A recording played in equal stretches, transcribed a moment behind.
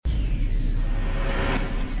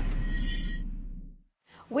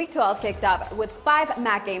Week 12 kicked off with 5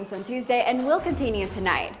 MAC games on Tuesday and will continue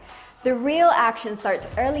tonight. The real action starts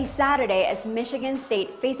early Saturday as Michigan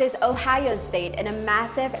State faces Ohio State in a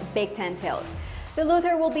massive Big Ten tilt. The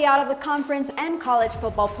loser will be out of the conference and college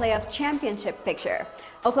football playoff championship picture.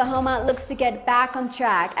 Oklahoma looks to get back on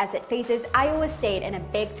track as it faces Iowa State in a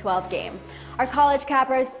Big 12 game. Our college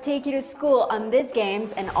cappers take you to school on these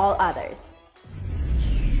games and all others.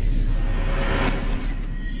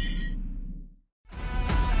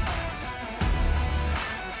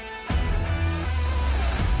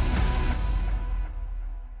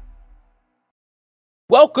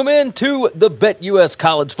 Welcome into the BetUS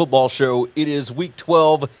College Football Show. It is Week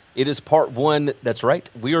 12. It is Part 1. That's right.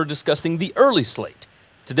 We are discussing the early slate.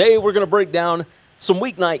 Today, we're going to break down some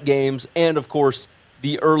weeknight games and, of course,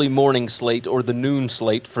 the early morning slate or the noon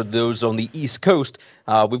slate for those on the East Coast.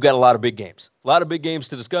 We've got a lot of big games. A lot of big games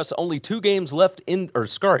to discuss. Only 2 games left in, or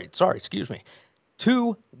excuse me,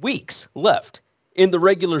 2 weeks left in the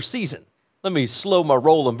regular season. Let me slow my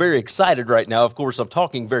roll. I'm very excited right now. Of course, I'm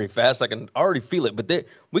talking very fast. I can already feel it, but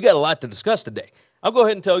we got a lot to discuss today. I'll go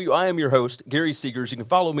ahead and tell you, I am your host, Gary Seegers. You can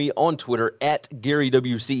follow me on Twitter at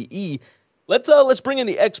GaryWCE. Let's bring in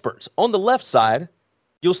the experts. On the left side,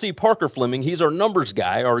 you'll see Parker Fleming. He's our numbers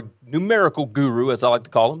guy, our numerical guru, as I like to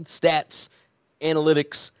call him. Stats,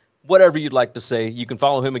 analytics, whatever you'd like to say. You can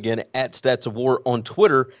follow him again at Stats of War on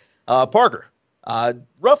Twitter. Parker,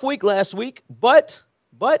 rough week last week, but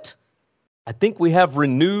I think we have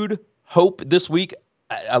renewed hope this week.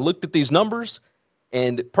 I looked at these numbers,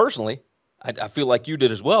 and personally, I feel like you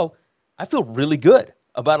did as well. I feel really good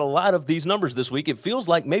about a lot of these numbers this week. It feels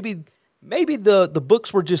like maybe the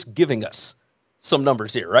books were just giving us some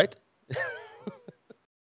numbers here, right?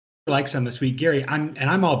 Like some this week, Gary.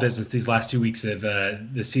 I'm all business these last 2 weeks of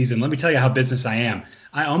the season. Let me tell you how business I am.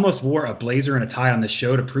 I almost wore a blazer and a tie on the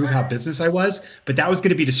show to prove how business I was, but that was going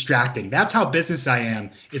to be distracting. That's how business I am.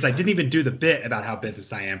 Is I didn't even do the bit about how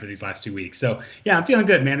business I am for these last 2 weeks. So yeah, I'm feeling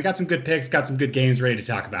good, man. I got some good picks, got some good games ready to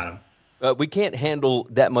talk about them. We can't handle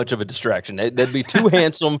that much of a distraction. That'd be too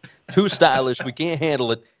handsome, too stylish. We can't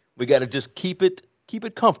handle it. We got to just keep it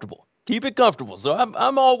comfortable. Keep it comfortable. So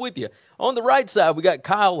I'm all with you. On the right side, we got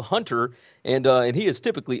Kyle Hunter, and he is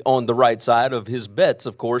typically on the right side of his bets,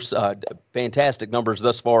 of course. Fantastic numbers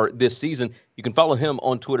thus far this season. You can follow him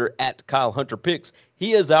on Twitter at Kyle Hunter Picks.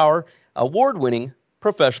 He is our award-winning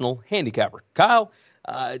professional handicapper. Kyle,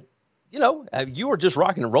 you are just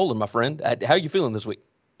rocking and rolling, my friend. How are you feeling this week?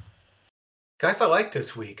 Guys, I like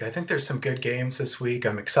this week. I think there's some good games this week.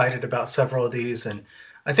 I'm excited about several of these, and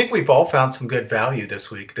I think we've all found some good value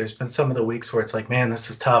this week. There's been some of the weeks where it's like, man,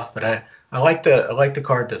 this is tough, but I like the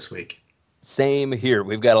card this week. Same here.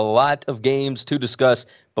 We've got a lot of games to discuss.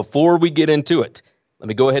 Before we get into it, let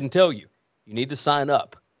me go ahead and tell you, you need to sign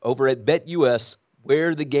up over at BetUS,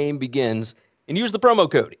 where the game begins, and use the promo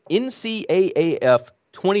code NCAAF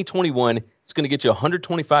 2021. It's going to get you a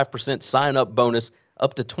 125% sign-up bonus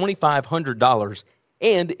up to $2,500,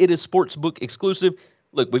 and it is sportsbook exclusive.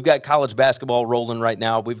 Look, we've got college basketball rolling right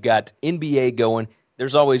now. We've got NBA going.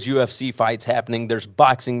 There's always UFC fights happening. There's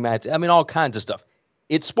boxing matches. I mean, all kinds of stuff.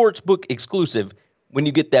 It's sportsbook exclusive when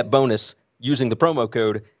you get that bonus using the promo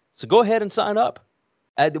code. So go ahead and sign up.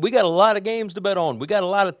 We got a lot of games to bet on. We got a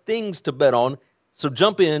lot of things to bet on. So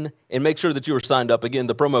jump in and make sure that you are signed up. Again,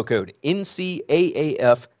 the promo code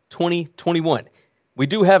NCAAF 2021. We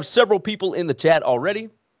do have several people in the chat already.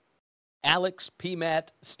 Alex,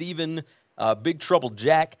 P-Matt, Steven, Big Trouble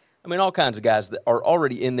Jack. I mean, all kinds of guys that are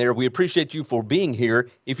already in there. We appreciate you for being here.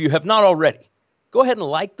 If you have not already, go ahead and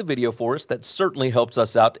like the video for us. That certainly helps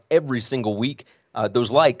us out every single week. Those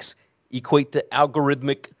likes equate to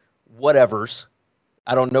algorithmic whatevers.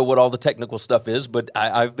 I don't know what all the technical stuff is, but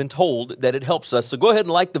I've been told that it helps us. So go ahead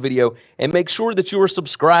and like the video and make sure that you are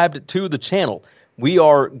subscribed to the channel. We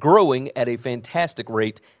are growing at a fantastic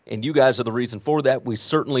rate, and you guys are the reason for that. We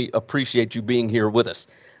certainly appreciate you being here with us.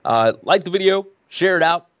 Like the video, share it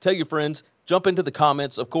out, tell your friends, jump into the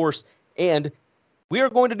comments, of course, and we are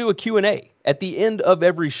going to do a Q&A at the end of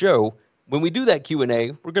every show. When we do that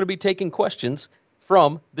Q&A, we're going to be taking questions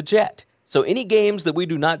from the chat. So any games that we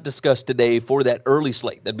do not discuss today for that early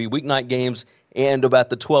slate, that'd be weeknight games and about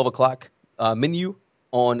the 12 o'clock menu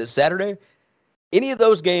on Saturday, any of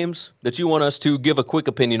those games that you want us to give a quick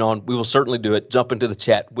opinion on, we will certainly do it. Jump into the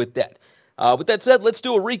chat with that. With that said, let's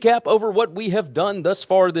do a recap over what we have done thus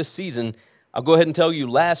far this season. I'll go ahead and tell you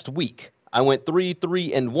last week, I went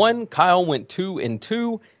 3-3-1. Kyle went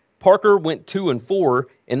 2-2. Parker went 2-4.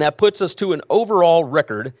 And that puts us to an overall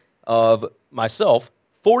record of myself,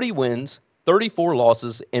 40 wins, 34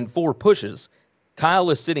 losses, and 4 pushes. Kyle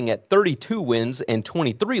is sitting at 32 wins and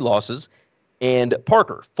 23 losses. And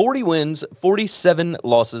Parker, 40 wins, 47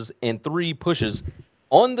 losses, and 3 pushes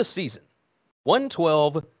on the season.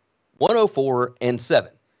 112, 104, and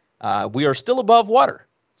 7. We are still above water,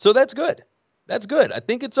 so that's good. That's good. I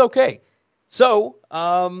think it's okay. So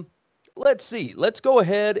let's see. Let's go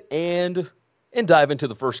ahead and dive into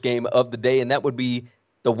the first game of the day, and that would be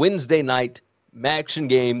the Wednesday night action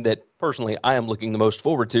game that personally I am looking the most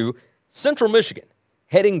forward to. Central Michigan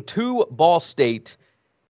heading to Ball State.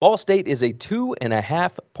 Ball State is a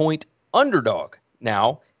 2.5-point underdog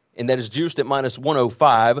now, and that is juiced at minus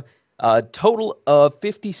 105. Total of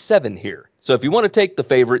 57 here. So if you want to take the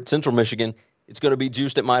favorite, Central Michigan, it's going to be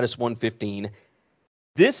juiced at minus 115.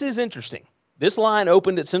 This is interesting. This line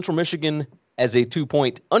opened at Central Michigan as a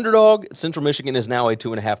 2-point underdog. Central Michigan is now a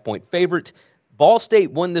 2.5-point favorite. Ball State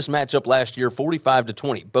won this matchup last year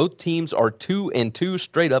 45-20. Both teams are 2-2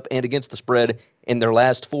 straight up and against the spread in their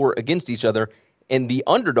last 4 against each other. And the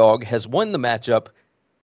underdog has won the matchup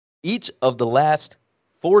each of the last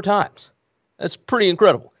 4 times. That's pretty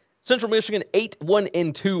incredible. Central Michigan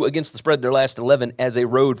 8-1-2 against the spread their last 11 as a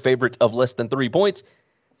road favorite of less than 3 points.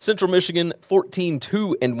 Central Michigan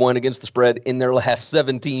 14-2-1 against the spread in their last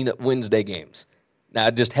 17 Wednesday games. Now,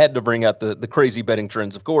 I just had to bring out the crazy betting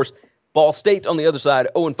trends, of course. Ball State, on the other side,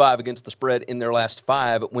 0-5 against the spread in their last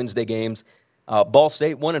 5 Wednesday games. Ball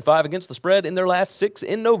State 1-5 against the spread in their last 6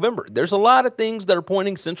 in November. There's a lot of things that are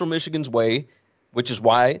pointing Central Michigan's way, which is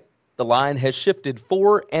why the line has shifted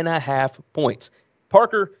 4.5 points.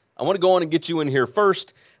 Parker, I want to go on and get you in here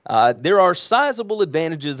first. There are sizable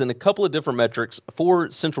advantages in a couple of different metrics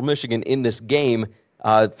for Central Michigan in this game.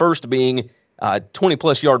 First being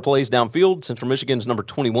 20-plus yard plays downfield. Central Michigan's number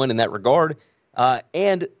 21 in that regard.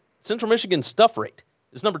 And Central Michigan's stuff rate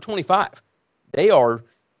is number 25. They are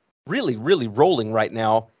really, really rolling right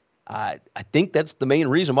now. I think that's the main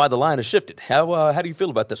reason why the line has shifted. How do you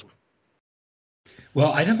feel about this one?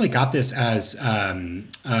 Well, I definitely got this as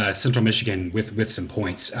Central Michigan with some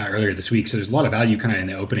points earlier this week. So there's a lot of value kind of in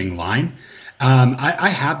the opening line. I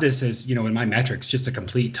have this as, in my metrics, just a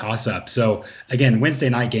complete toss up. So again, Wednesday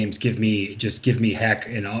night games give me heck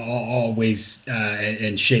in all ways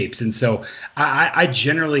and shapes. And so I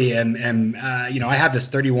generally am I have this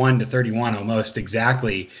 31-31 almost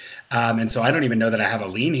exactly. And so I don't even know that I have a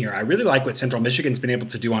lean here. I really like what Central Michigan's been able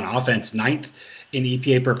to do on offense. 9th in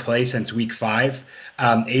EPA per play since week 5,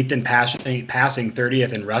 8th in passing,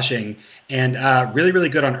 30th in rushing, and really, really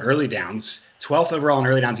good on early downs. 12th overall in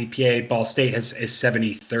early downs EPA. Ball State is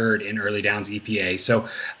 73rd in early downs EPA. So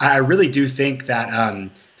I really do think that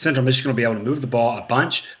Central Michigan will be able to move the ball a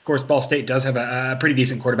bunch. Of course, Ball State does have a pretty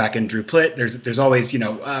decent quarterback in Drew Plitt. There's always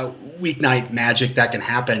weeknight magic that can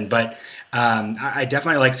happen, but I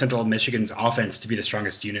definitely like Central Michigan's offense to be the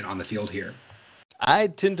strongest unit on the field here. I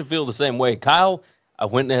tend to feel the same way. Kyle, I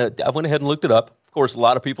went ahead and looked it up. Of course, a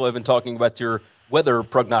lot of people have been talking about your weather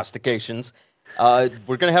prognostications. We're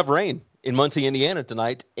going to have rain in Muncie, Indiana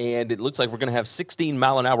tonight, and it looks like we're going to have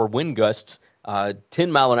 16-mile-an-hour wind gusts,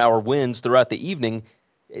 10-mile-an-hour winds throughout the evening.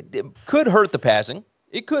 It could hurt the passing.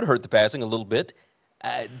 It could hurt the passing a little bit.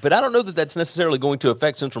 But I don't know that that's necessarily going to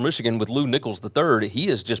affect Central Michigan with Lou Nichols III. He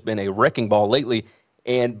has just been a wrecking ball lately.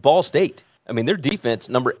 And Ball State, I mean, their defense,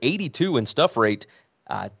 number 82 in stuff rate,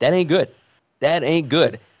 that ain't good. That ain't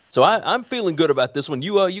good. So I'm feeling good about this one.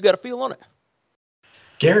 You got a feel on it?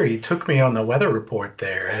 Gary took me on the weather report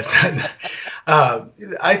there.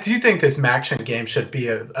 I do think this MACtion game should be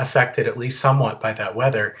affected at least somewhat by that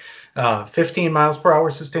weather. 15 miles per hour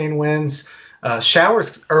sustained winds.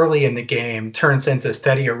 Showers early in the game turns into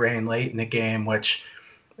steadier rain late in the game, which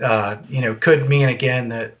could mean again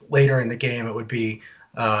that later in the game it would be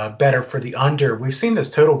better for the under. We've seen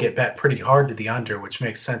this total get bet pretty hard to the under, which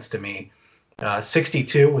makes sense to me.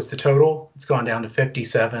 62 was the total. It's gone down to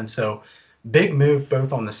 57. So big move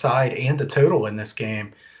both on the side and the total in this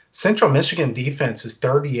game. Central Michigan defense is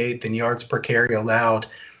 38th in yards per carry allowed,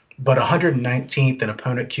 but 119th in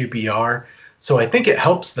opponent QBR. So I think it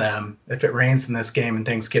helps them if it rains in this game and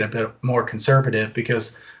things get a bit more conservative,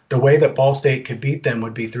 because the way that Ball State could beat them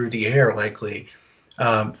would be through the air likely.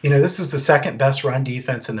 This is the second best run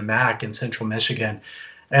defense in the MAC in Central Michigan.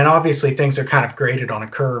 And obviously things are kind of graded on a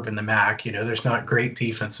curve in the MAC. There's not great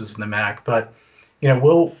defenses in the MAC, but,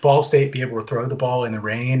 will Ball State be able to throw the ball in the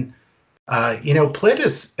rain? Plitt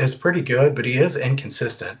is pretty good, but he is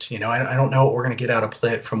inconsistent. I don't know what we're going to get out of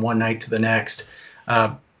Plitt from one night to the next.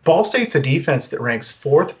 Ball State's a defense that ranks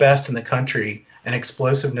 4th best in the country in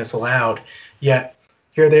explosiveness allowed, yet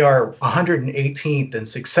here they are 118th in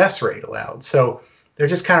success rate allowed. So they're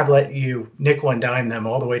just kind of letting you nickel and dime them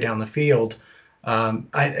all the way down the field.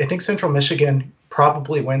 I think Central Michigan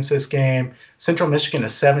probably wins this game. Central Michigan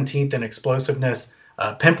is 17th in explosiveness.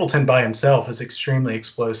 Pimpleton by himself is extremely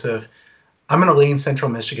explosive. I'm going to lean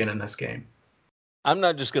Central Michigan in this game. I'm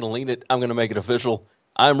not just going to lean it. I'm going to make it official.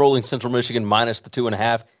 I'm rolling Central Michigan minus the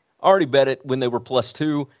 2.5. Already bet it when they were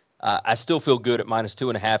 +2. I still feel good at minus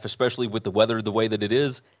 2.5, especially with the weather the way that it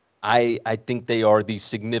is. I think they are the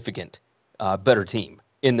significant better team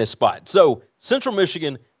in this spot. So Central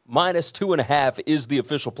Michigan minus 2.5 is the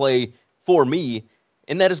official play for me,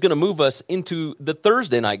 and that is going to move us into the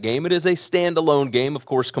Thursday night game. It is a standalone game, of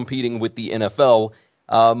course, competing with the NFL.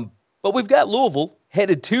 But we've got Louisville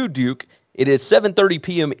headed to Duke. It is 7:30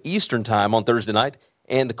 p.m. Eastern time on Thursday night,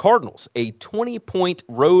 and the Cardinals, a 20-point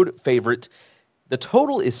road favorite. The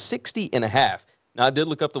total is 60.5. Now, I did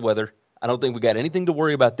look up the weather. I don't think we got anything to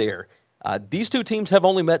worry about there. These two teams have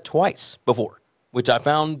only met twice before, which I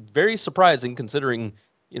found very surprising considering,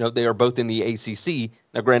 they are both in the ACC.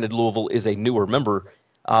 Now, granted, Louisville is a newer member,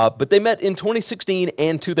 but they met in 2016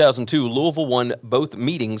 and 2002. Louisville won both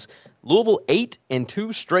meetings. Louisville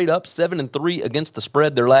 8-2 straight up, 7-3 against the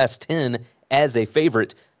spread their last 10 as a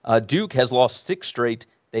favorite. Duke has lost 6 straight.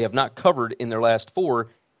 They have not covered in their last 4.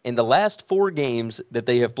 In the last 4 games that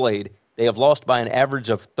they have played, they have lost by an average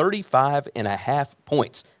of 35.5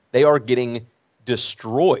 points. They are getting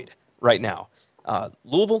destroyed right now.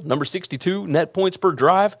 Louisville, number 62 net points per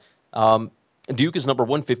drive. Duke is number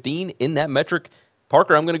 115 in that metric.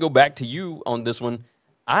 Parker, I'm going to go back to you on this one.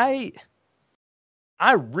 I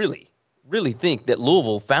really think that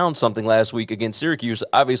Louisville found something last week against Syracuse.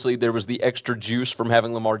 Obviously, there was the extra juice from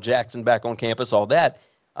having Lamar Jackson back on campus, all that.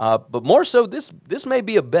 But more so, this may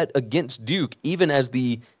be a bet against Duke, even as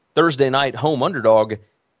the Thursday night home underdog,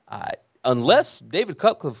 unless David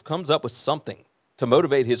Cutcliffe comes up with something to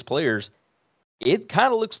motivate his players. It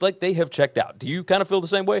kind of looks like they have checked out. Do you kind of feel the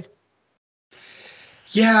same way?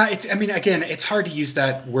 Yeah, it's hard to use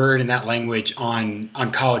that word and that language on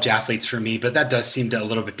college athletes for me, but that does seem to a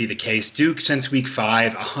little bit be the case. Duke, since week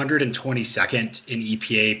 5, 122nd in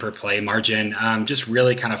EPA per play margin, just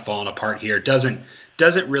really kind of falling apart here. Doesn't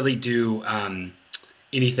really do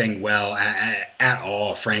anything well at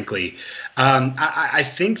all, frankly. I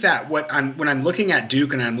think that when I'm looking at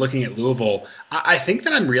Duke and I'm looking at Louisville, I think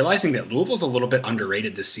that I'm realizing that Louisville's a little bit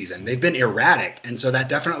underrated this season. They've been erratic, and so that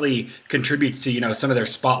definitely contributes to some of their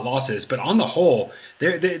spot losses. But on the whole,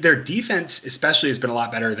 their defense especially has been a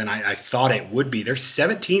lot better than I thought it would be. They're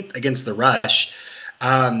 17th against the rush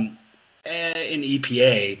in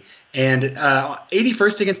EPA. And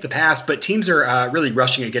 81st against the pass, but teams are really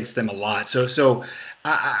rushing against them a lot. So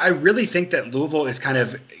I really think that Louisville is kind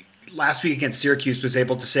of, last week against Syracuse, was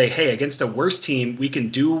able to say, hey, against a worse team, we can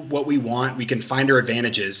do what we want. We can find our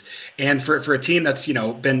advantages. And for a team that's,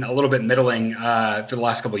 been a little bit middling for the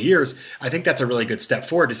last couple of years, I think that's a really good step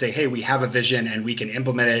forward to say, hey, we have a vision and we can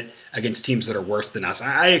implement it against teams that are worse than us.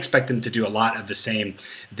 I expect them to do a lot of the same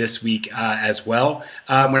this week as well.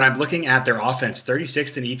 When I'm looking at their offense,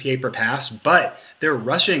 36th in EPA per pass, but they're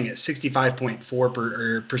rushing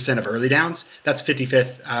 65.4% of early downs. That's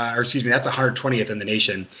 55th, that's 120th in the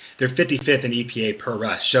nation. They're 55th in EPA per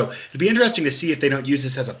rush. So it'd be interesting to see if they don't use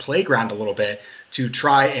this as a playground a little bit to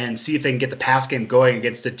try and see if they can get the pass game going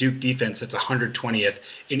against a Duke defense that's 120th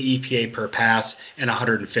in EPA per pass and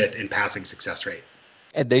 105th in passing success rate.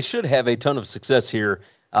 And they should have a ton of success here.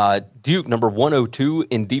 Duke, number 102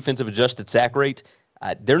 in defensive adjusted sack rate.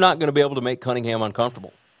 They're not going to be able to make Cunningham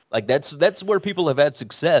uncomfortable. Like that's where people have had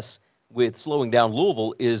success with slowing down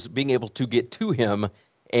Louisville, is being able to get to him.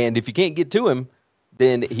 And if you can't get to him,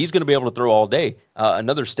 then he's going to be able to throw all day.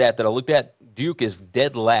 Another stat that I looked at, Duke is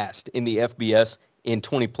dead last in the FBS in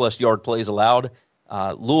 20-plus yard plays allowed.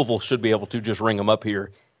 Louisville should be able to just ring them up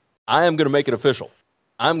here. I am going to make it official.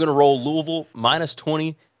 I'm going to roll Louisville minus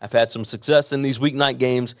 20. I've had some success in these weeknight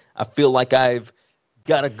games. I feel like I've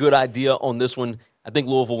got a good idea on this one. I think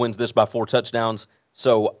Louisville wins this by 4 touchdowns.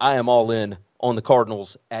 So I am all in on the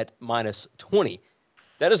Cardinals at minus 20.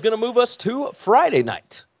 That is going to move us to Friday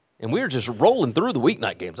night. And we're just rolling through the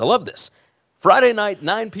weeknight games. I love this. Friday night,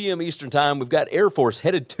 9 p.m. Eastern time, we've got Air Force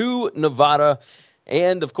headed to Nevada.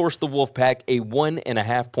 And, of course, the Wolfpack, a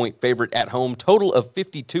 1.5-point favorite at home, total of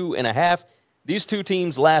 52.5. These two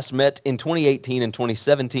teams last met in 2018 and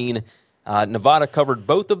 2017. Nevada covered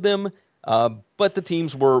both of them, but the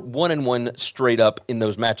teams were 1-1 straight up in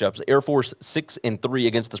those matchups. Air Force 6-3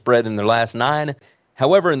 against the spread in their last 9.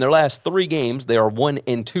 However, in their last 3 games, they are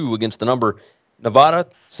 1-2 against the number. Nevada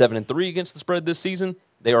 7-3 against the spread this season.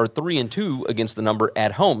 They are 3-2 against the number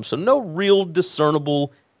at home. So no real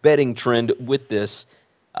discernible betting trend with this.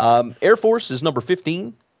 Air Force is number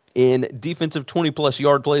 15 in defensive 20-plus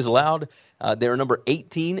yard plays allowed. They're number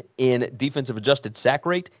 18 in defensive adjusted sack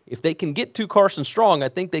rate. If they can get to Carson Strong, I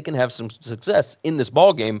think they can have some success in this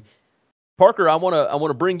ball game. Parker, I want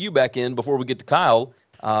to bring you back in before we get to Kyle,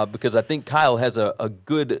 because I think Kyle has a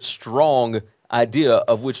good, strong idea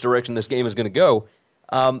of which direction this game is going to go.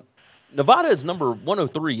 Nevada is number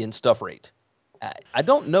 103 in stuff rate. I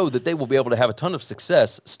don't know that they will be able to have a ton of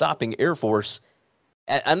success stopping Air Force.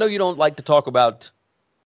 I know you don't like to talk about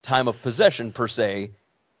time of possession per se,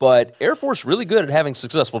 but Air Force really good at having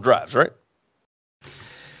successful drives, right?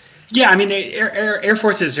 Yeah, I mean, Air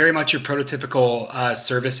Force is very much your prototypical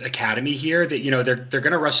service academy here. That they're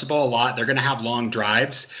going to rush the ball a lot. They're going to have long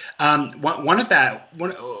drives. One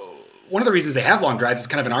of the reasons they have long drives is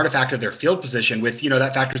kind of an artifact of their field position. With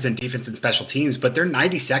that factors in defense and special teams, but they're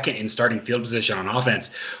 92nd in starting field position on offense,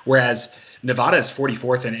 whereas Nevada is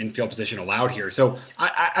 44th in field position allowed here. So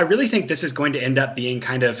I really think this is going to end up being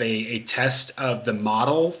kind of a test of the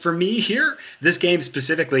model for me here. This game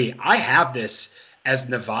specifically, I have this as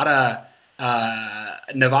Nevada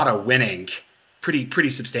winning pretty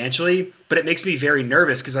substantially, but it makes me very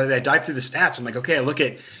nervous because I dive through the stats. I'm like, okay, I look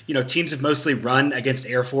at, teams have mostly run against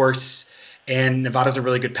Air Force, and Nevada's a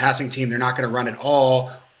really good passing team. They're not going to run at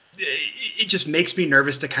all. It just makes me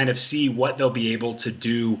nervous to kind of see what they'll be able to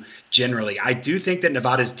do generally. I do think that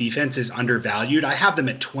Nevada's defense is undervalued. I have them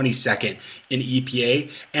at 22nd in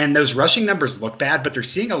EPA, and those rushing numbers look bad, but they're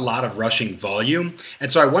seeing a lot of rushing volume.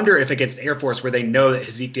 And so I wonder if against Air Force, where they know that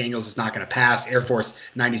Zeke Daniels is not going to pass, Air Force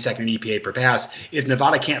 92nd in EPA per pass, if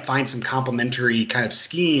Nevada can't find some complementary kind of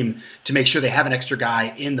scheme to make sure they have an extra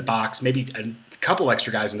guy in the box, maybe a couple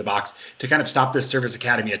extra guys in the box to kind of stop this Service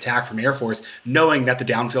Academy attack from Air Force, knowing that the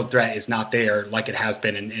downfield threat is not there like it has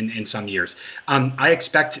been in some years. I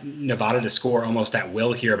expect Nevada to score almost at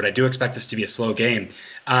will here, but I do expect this to be a slow game.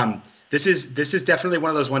 This is definitely one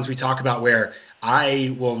of those ones we talk about where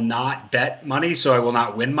I will not bet money, so I will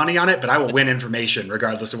not win money on it, but I will win information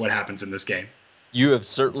regardless of what happens in this game. You have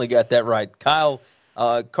certainly got that right. Kyle,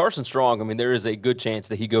 Carson Strong, I mean, there is a good chance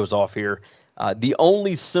that he goes off here. The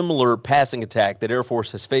only similar passing attack that Air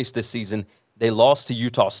Force has faced this season, they lost to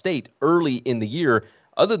Utah State early in the year.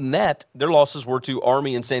 Other than that, their losses were to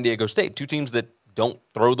Army and San Diego State, two teams that don't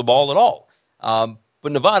throw the ball at all.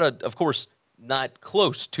 But Nevada, of course, not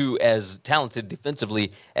close to as talented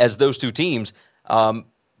defensively as those two teams.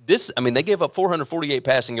 They gave up 448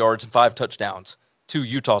 passing yards and 5 touchdowns to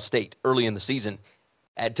Utah State early in the season.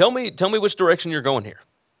 Tell me which direction you're going here.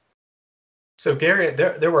 So, Gary,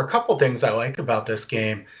 there were a couple things I like about this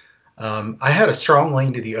game. I had a strong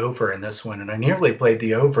lean to the over in this one, and I nearly played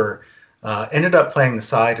the over. Ended up playing the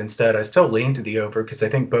side instead. I still lean to the over because I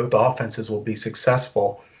think both offenses will be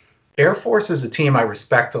successful. Air Force is a team I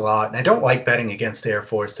respect a lot, and I don't like betting against Air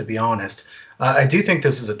Force, to be honest. I do think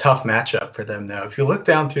this is a tough matchup for them, though. If you look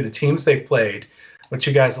down through the teams they've played, which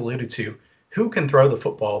you guys alluded to, who can throw the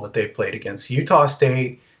football that they've played against? Utah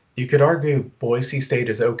State. You could argue Boise State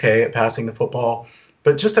is okay at passing the football,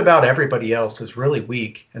 but just about everybody else is really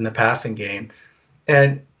weak in the passing game.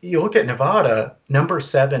 And you look at Nevada, number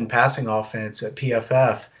 7 passing offense at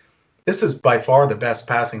PFF. This is by far the best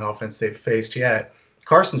passing offense they've faced yet.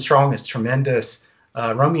 Carson Strong is tremendous.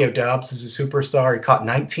 Romeo Doubs is a superstar. He caught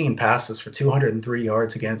 19 passes for 203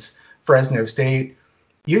 yards against Fresno State.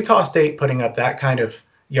 Utah State putting up that kind of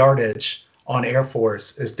yardage on Air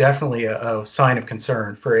Force is definitely a sign of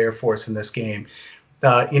concern for Air Force in this game.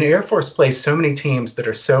 Air Force plays so many teams that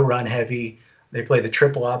are so run heavy. They play the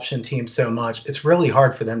triple option team so much. It's really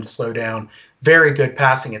hard for them to slow down very good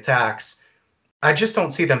passing attacks. I just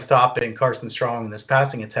don't see them stopping Carson Strong in this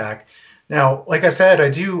passing attack. Now, like I said,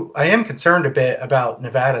 I am concerned a bit about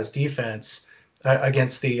Nevada's defense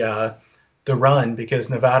against the run, because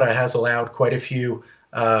Nevada has allowed quite a few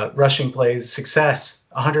rushing plays, success,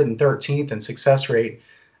 113th in success rate.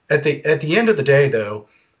 At the end of the day, though,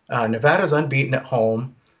 Nevada's unbeaten at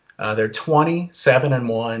home. They're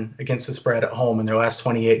 27-1 against the spread at home in their last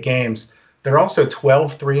 28 games. They're also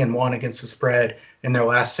 12-3-1 against the spread in their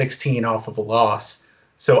last 16 off of a loss.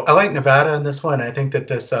 So I like Nevada in this one. I think that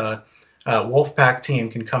this Wolfpack team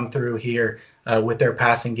can come through here with their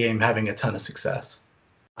passing game having a ton of success.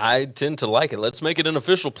 I tend to like it. Let's make it an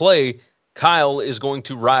official play. Kyle is going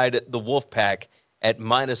to ride the Wolfpack at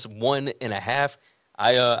 -1.5.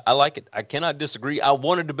 I like it. I cannot disagree. I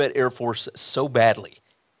wanted to bet Air Force so badly,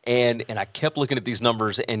 and I kept looking at these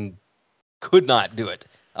numbers and could not do it.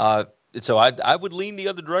 So I would lean the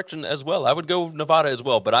other direction as well. I would go Nevada as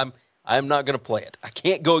well, but I'm not going to play it. I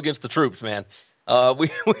can't go against the troops, man. We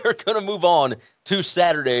are going to move on to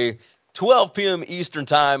Saturday, 12 p.m. Eastern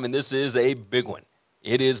time, and this is a big one.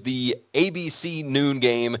 It is the ABC noon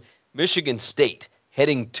game. Michigan State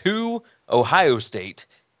heading to Ohio State,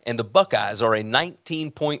 and the Buckeyes are a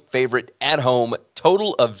 19-point favorite at home,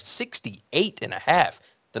 total of 68.5.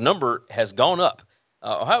 The number has gone up.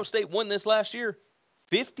 Ohio State won this last year,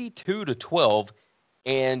 52-12,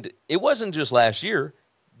 and it wasn't just last year.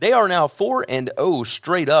 They are now 4-0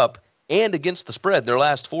 straight up and against the spread. Their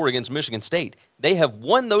last 4 against Michigan State. They have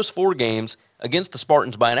won those 4 games against the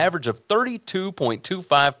Spartans by an average of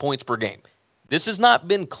 32.25 points per game. This has not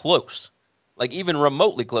been close, like even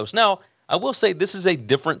remotely close. Now, I will say this is a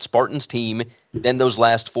different Spartans team than those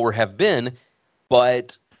last 4 have been,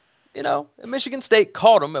 but, you know, Michigan State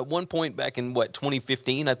caught them at one point back in,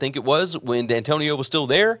 2015, I think it was, when D'Antonio was still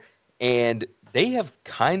there, and they have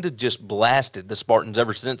kind of just blasted the Spartans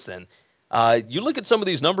ever since then. You look at some of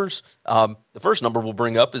these numbers, the first number we'll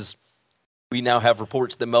bring up is we now have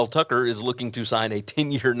reports that Mel Tucker is looking to sign a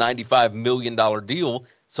 10-year, $95 million deal.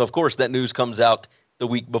 So, of course, that news comes out the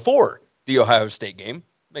week before the Ohio State game.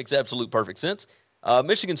 Makes absolute perfect sense.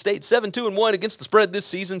 Michigan State 7-2-1 against the spread this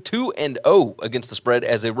season, 2-0 against the spread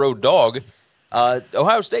as a road dog.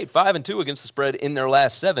 Ohio State 5-2 against the spread in their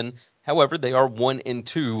last 7. However, they are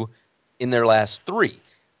 1-2 in their last 3.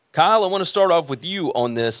 Kyle, I want to start off with you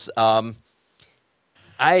on this. When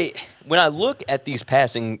I look at these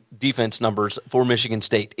passing defense numbers for Michigan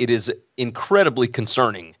State, it is incredibly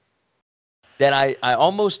concerning that I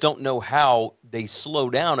almost don't know how they slow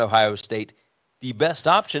down Ohio State. The best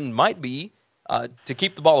option might be to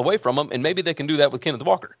keep the ball away from them, and maybe they can do that with Kenneth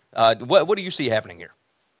Walker. What do you see happening here?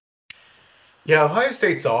 Yeah, Ohio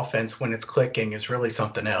State's offense, when it's clicking, is really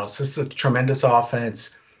something else. This is a tremendous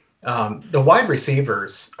offense. The wide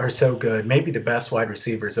receivers are so good, maybe the best wide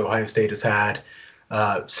receivers Ohio State has had.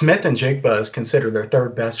 Smith and Jigba is considered their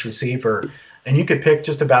 3rd best receiver. And you could pick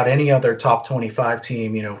just about any other top 25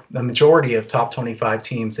 team, you know, the majority of top 25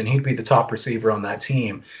 teams, and he'd be the top receiver on that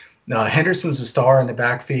team. Henderson's a star in the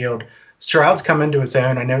backfield. Stroud's come into his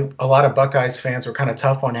own. I know a lot of Buckeyes fans were kind of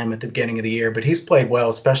tough on him at the beginning of the year, but he's played well,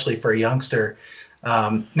 especially for a youngster.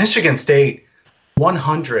 Michigan State,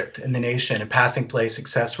 100th in the nation in passing play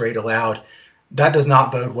success rate allowed. That does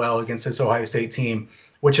not bode well against this Ohio State team,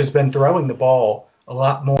 which has been throwing the ball a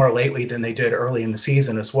lot more lately than they did early in the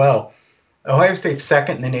season as well. Ohio State's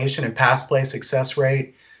 2nd in the nation in pass play success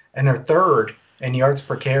rate, and they're 3rd in yards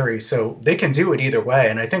per carry. So they can do it either way,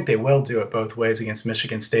 and I think they will do it both ways against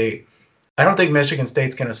Michigan State. I don't think Michigan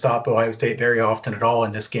State's going to stop Ohio State very often at all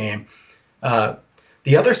in this game.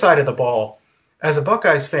 The other side of the ball, as a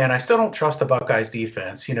Buckeyes fan, I still don't trust the Buckeyes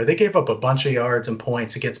defense. You know, they gave up a bunch of yards and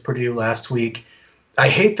points against Purdue last week. I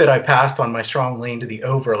hate that I passed on my strong lean to the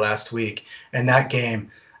over last week in that game.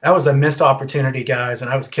 That was a missed opportunity, guys, and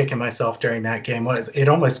I was kicking myself during that game. It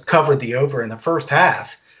almost covered the over in the first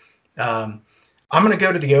half. I'm going to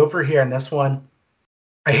go to the over here in this one.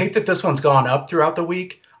 I hate that this one's gone up throughout the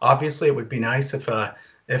week. Obviously, it would be nice if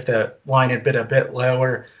the line had been a bit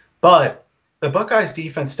lower. But the Buckeyes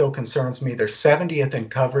defense still concerns me. They're 70th in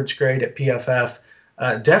coverage grade at PFF.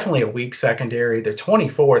 Definitely a weak secondary. They're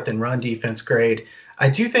 24th in run defense grade. I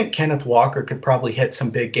do think Kenneth Walker could probably hit some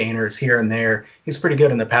big gainers here and there. He's pretty good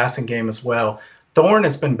in the passing game as well. Thorne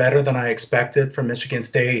has been better than I expected from Michigan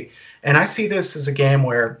State. And I see this as a game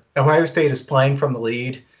where Ohio State is playing from the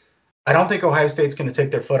lead. I don't think Ohio State's going to take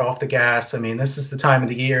their foot off the gas. I mean, this is the time of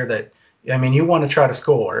the year that, you want to try to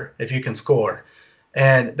score if you can score.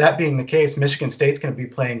 And that being the case, Michigan State's going to be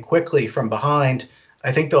playing quickly from behind.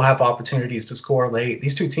 I think they'll have opportunities to score late.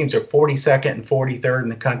 These two teams are 42nd and 43rd in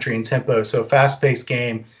the country in tempo, so fast-paced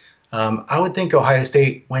game. I would think Ohio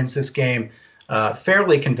State wins this game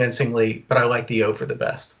fairly convincingly, but I like the over the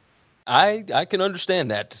best. I can understand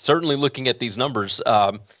that. Certainly looking at these numbers,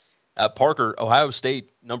 Parker, Ohio State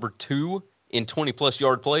number 2 in 20-plus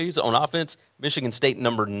yard plays on offense. Michigan State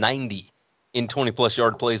number 90 in 20-plus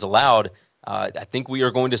yard plays allowed. I think we are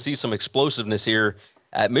going to see some explosiveness here.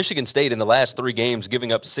 Michigan State in the last 3 games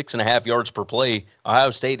giving up 6.5 yards per play.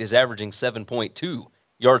 Ohio State is averaging 7.2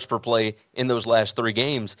 yards per play in those last 3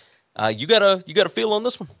 games. You got a feel on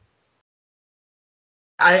this one?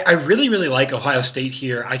 I really, really like Ohio State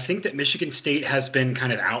here. I think that Michigan State has been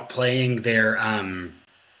kind of outplaying their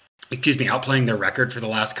record for the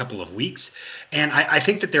last couple of weeks. And I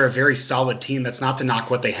think that they're a very solid team. That's not to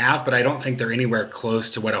knock what they have, but I don't think they're anywhere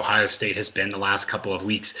close to what Ohio State has been the last couple of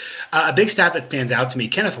weeks. A big stat that stands out to me,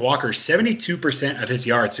 Kenneth Walker, 72% of his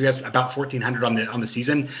yards. So he has about 1,400 on the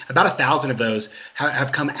season. About 1,000 of those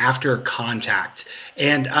have come after contact.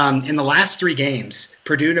 And in the last 3 games,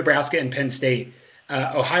 Purdue, Nebraska, and Penn State,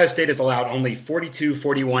 Ohio State has allowed only 42,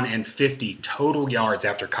 41, and 50 total yards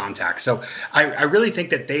after contact. So I really think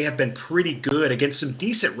that they have been pretty good against some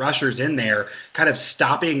decent rushers in there, kind of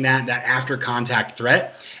stopping that after contact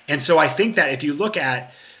threat. And so I think that if you look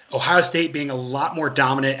at Ohio State being a lot more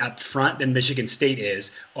dominant up front than Michigan State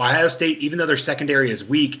is, Ohio State, even though their secondary is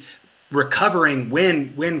weak, recovering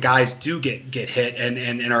when guys do get hit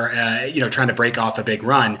and are trying to break off a big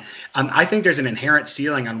run. I think there's an inherent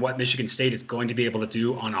ceiling on what Michigan State is going to be able to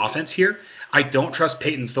do on offense here. I don't trust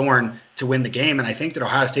Peyton Thorne to win the game, and I think that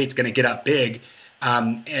Ohio State's going to get up big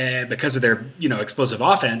because of their explosive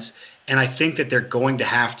offense, and I think that they're going to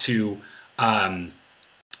have to.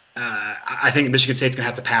 I think Michigan State's going to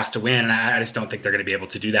have to pass to win, and I just don't think they're going to be able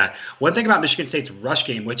to do that. One thing about Michigan State's rush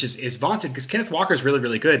game, which is vaunted because Kenneth Walker is really,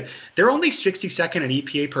 really good, they're only 62nd in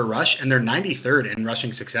EPA per rush, and they're 93rd in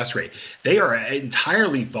rushing success rate. They are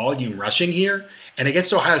entirely volume rushing here, and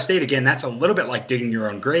against Ohio State, again, that's a little bit like digging your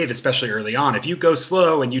own grave, especially early on. If you go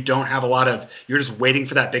slow and you don't have you're just waiting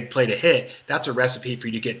for that big play to hit, that's a recipe for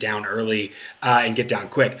you to get down early and get down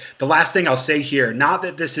quick. The last thing I'll say here, not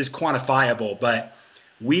that this is quantifiable, but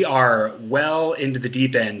we are well into the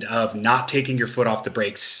deep end of not taking your foot off the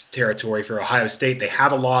brakes territory for Ohio State. They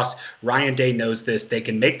have a loss. Ryan Day knows this. They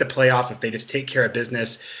can make the playoff if they just take care of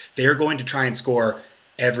business. They are going to try and score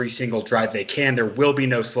every single drive they can. There will be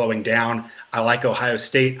no slowing down. I like Ohio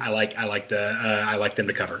State. I like them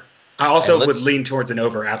to cover. I also would lean towards an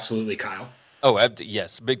over. Absolutely, Kyle. Oh,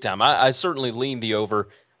 yes, big time. I certainly lean the over.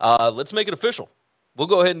 Let's make it official. We'll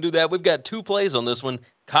go ahead and do that. We've got two plays on this one.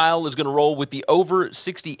 Kyle is going to roll with the over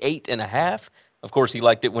 68.5. Of course, he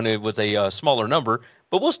liked it when it was a smaller number,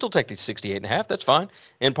 but we'll still take the 68.5. That's fine.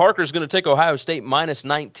 And Parker's going to take Ohio State minus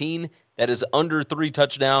 19. That is under 3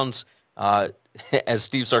 touchdowns. As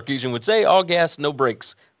Steve Sarkisian would say, all gas, no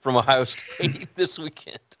brakes from Ohio State this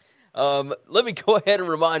weekend. Let me go ahead and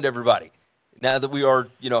remind everybody, now that we are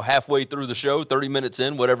halfway through the show, 30 minutes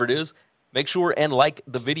in, whatever it is, make sure and like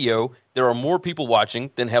the video. There are more people watching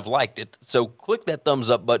than have liked it, so click that thumbs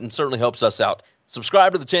up button. Certainly helps us out.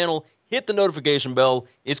 Subscribe to the channel. Hit the notification bell.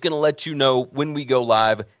 It's going to let you know when we go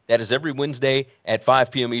live. That is every Wednesday at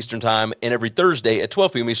 5 p.m. Eastern Time and every Thursday at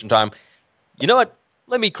 12 p.m. Eastern Time. You know what?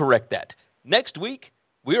 Let me correct that. Next week,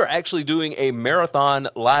 we are actually doing a marathon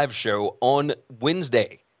live show on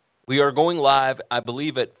Wednesday. We are going live, I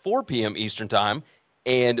believe, at 4 p.m. Eastern Time,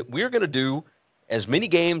 and we're going to do as many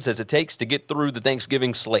games as it takes to get through the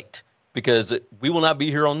Thanksgiving slate because we will not be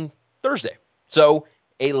here on Thursday. So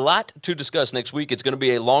a lot to discuss next week. It's going to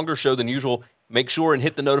be a longer show than usual. Make sure and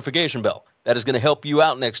hit the notification bell. That is going to help you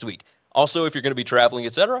out next week. Also, if you're going to be traveling,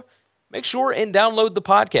 etc., make sure and download the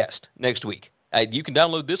podcast next week. You can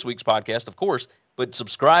download this week's podcast, of course, but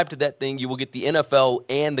subscribe to that thing. You will get the NFL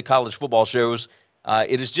and the college football shows.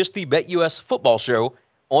 It is just the BetUS football show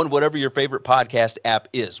on whatever your favorite podcast app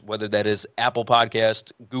is, whether that is Apple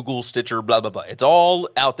Podcast, Google, Stitcher, blah, blah, blah. It's all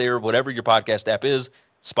out there, whatever your podcast app is.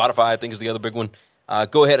 Spotify, I think, is the other big one.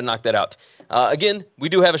 Go ahead and knock that out. Again, we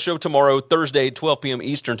do have a show tomorrow, Thursday, 12 p.m.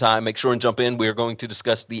 Eastern Time. Make sure and jump in. We are going to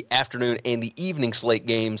discuss the afternoon and the evening slate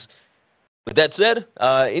games. With that said,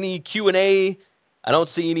 any Q&A? I don't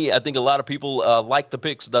see any. I think a lot of people like the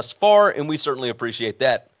picks thus far, and we certainly appreciate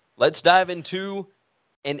that. Let's dive into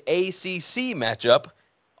an ACC matchup.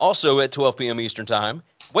 Also at 12 p.m. Eastern Time,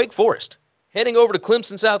 Wake Forest heading over to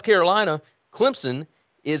Clemson, South Carolina. Clemson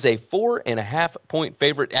is a 4.5-point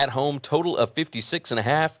favorite at home, total of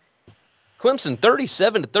 56.5. Clemson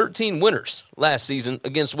 37-13 winners last season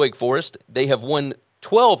against Wake Forest. They have won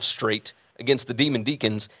 12 straight against the Demon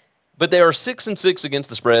Deacons, but they are 6-6 against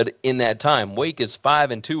the spread in that time. Wake is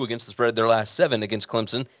 5-2 against the spread their last 7 against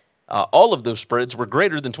Clemson. All of those spreads were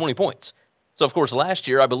greater than 20 points. So, of course, last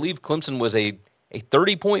year I believe Clemson was a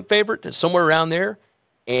 30-point favorite, somewhere around there.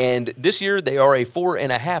 And this year, they are a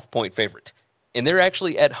 4.5-point favorite. And they're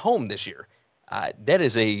actually at home this year. That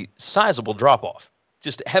is a sizable drop-off.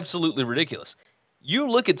 Just absolutely ridiculous. You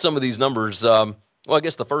look at some of these numbers. Well, I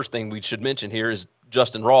guess the first thing we should mention here is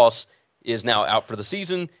Justin Ross is now out for the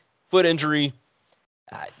season. Foot injury.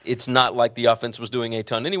 It's not like the offense was doing a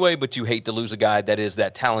ton anyway, but you hate to lose a guy that is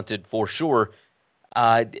that talented for sure.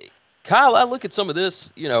 Kyle, I look at some of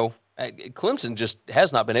this, Clemson just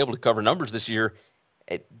has not been able to cover numbers this year.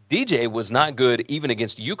 DJ was not good even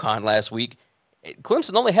against UConn last week.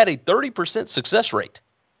 Clemson only had a 30% success rate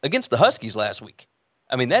against the Huskies last week.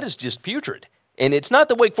 I mean, that is just putrid. And it's not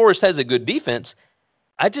that Wake Forest has a good defense.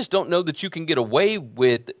 I just don't know that you can get away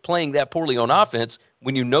with playing that poorly on offense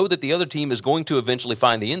when you know that the other team is going to eventually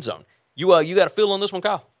find the end zone. You got a feel on this one,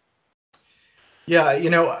 Kyle? Yeah,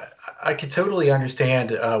 I could totally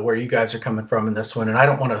understand where you guys are coming from in this one, and I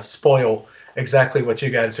don't want to spoil exactly what you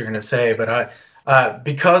guys are going to say, but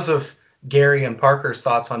because of Gary and Parker's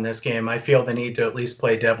thoughts on this game, I feel the need to at least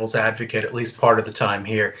play devil's advocate at least part of the time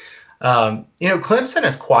here. Clemson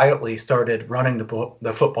has quietly started running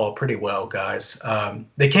the football pretty well, guys.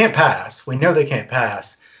 They can't pass. We know they can't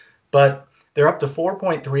pass, but they're up to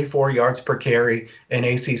 4.34 yards per carry in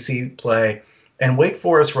ACC play, and Wake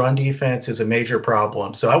Forest run defense is a major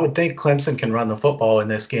problem. So I would think Clemson can run the football in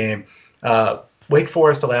this game. Wake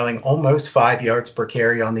Forest allowing almost 5 yards per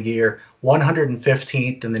carry on the year,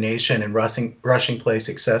 115th in the nation in rushing play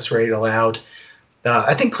success rate allowed.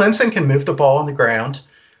 I think Clemson can move the ball on the ground.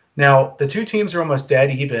 Now, the two teams are almost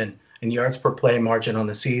dead even in yards per play margin on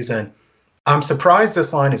the season. I'm surprised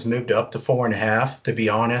this line has moved up to 4.5, to be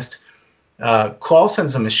honest.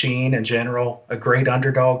 Clawson's a machine in general, a great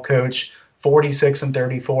underdog coach,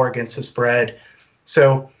 46-34 against the spread.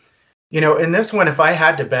 So, in this one, if I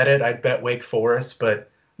had to bet it, I'd bet Wake Forest. But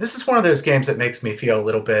this is one of those games that makes me feel a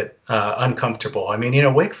little bit uncomfortable. I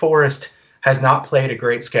mean, Wake Forest has not played a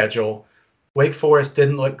great schedule. Wake Forest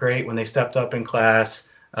didn't look great when they stepped up in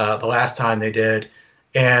class the last time they did.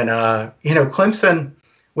 And, Clemson,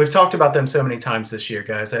 we've talked about them so many times this year,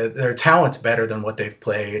 guys. Their talent's better than what they've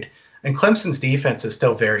played. And Clemson's defense is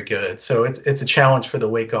still very good. So it's a challenge for the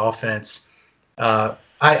Wake offense.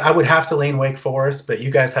 I would have to lean Wake Forest, but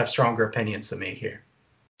you guys have stronger opinions than me here.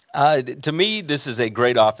 To me, this is a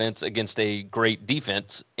great offense against a great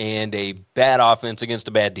defense and a bad offense against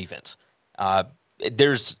a bad defense.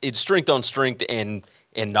 It's strength on strength and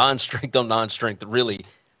non-strength on non-strength, really.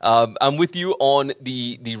 I'm with you on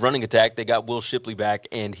the running attack. They got Will Shipley back,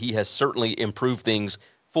 and he has certainly improved things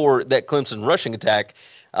for that Clemson rushing attack.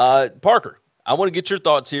 Parker, I want to get your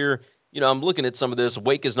thoughts here. I'm looking at some of this.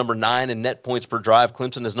 Wake is number 9 in net points per drive.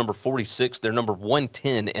 Clemson is number 46. They're number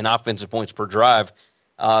 110 in offensive points per drive.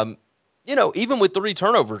 Even with 3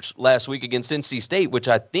 turnovers last week against NC State, which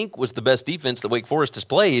I think was the best defense that Wake Forest has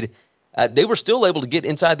played, they were still able to get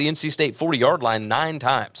inside the NC State 40-yard line 9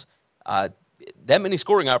 times. That many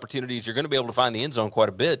scoring opportunities, you're going to be able to find the end zone quite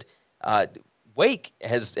a bit. Wake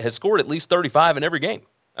has scored at least 35 in every game.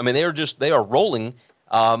 I mean, they are rolling.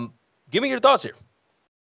 Give me your thoughts here.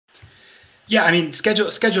 Yeah, I mean, schedule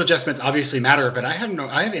adjustments obviously matter, but I have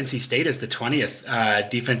NC State as the 20th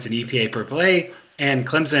defense in EPA per play and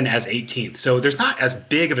Clemson as 18th. So there's not as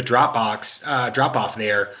big of a drop off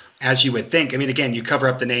there as you would think. I mean, again, you cover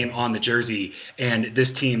up the name on the jersey, and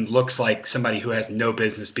this team looks like somebody who has no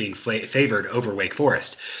business being favored over Wake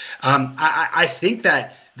Forest. I think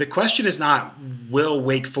that the question is not, will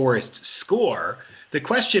Wake Forest score? The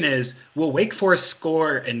question is, will Wake Forest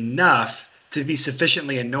score enough to be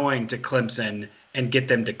sufficiently annoying to Clemson and get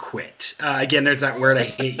them to quit? Again, there's that word I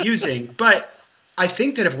hate using, but I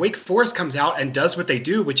think that if Wake Forest comes out and does what they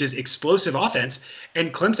do, which is explosive offense,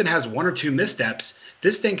 and Clemson has 1 or 2 missteps,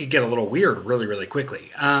 this thing could get a little weird really, really quickly.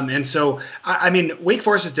 And so, I mean, Wake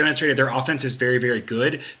Forest has demonstrated their offense is very, very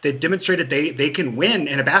good. They've demonstrated they can win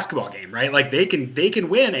in a basketball game, right? Like they can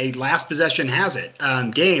win a last possession has it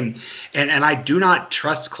game. And I do not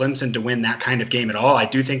trust Clemson to win that kind of game at all. I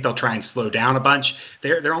do think they'll try and slow down a bunch.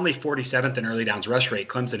 They're only 47th in early downs rush rate.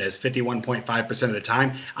 Clemson is 51.5% of the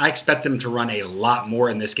time. I expect them to run a lot more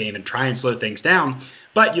in this game and try and slow things down.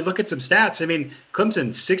 But you look at some stats. I mean, Clemson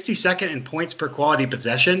 62nd in points per quality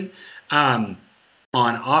possession on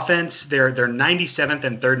offense. They're 97th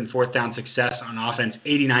in 3rd and 4th down success on offense,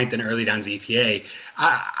 89th in early downs EPA.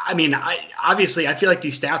 Obviously, I feel like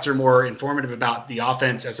these stats are more informative about the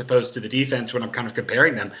offense as opposed to the defense when I'm kind of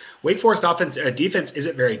comparing them. Wake Forest offense or defense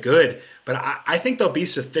isn't very good, but I think they'll be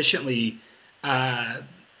sufficiently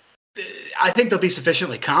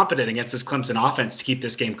competent against this Clemson offense to keep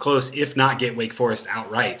this game close, if not get Wake Forest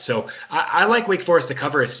outright. So I like Wake Forest to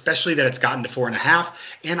cover, especially that it's gotten to 4.5.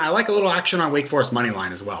 And I like a little action on Wake Forest money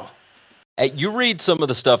line as well. You read some of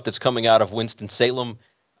the stuff that's coming out of Winston-Salem.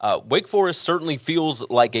 Wake Forest certainly feels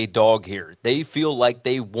like a dog here. They feel like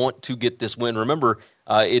they want to get this win. Remember,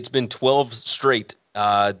 it's been 12 straight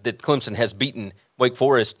that Clemson has beaten Wake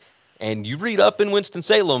Forest. And you read up in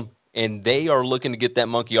Winston-Salem, and they are looking to get that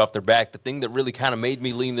monkey off their back. The thing that really kind of made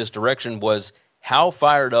me lean this direction was how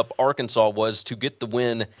fired up Arkansas was to get the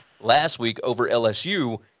win last week over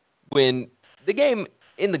LSU, when the game,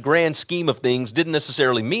 in the grand scheme of things, didn't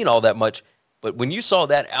necessarily mean all that much. But when you saw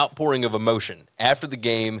that outpouring of emotion after the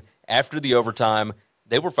game, after the overtime,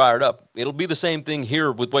 they were fired up. It'll be the same thing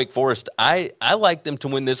here with Wake Forest. I like them to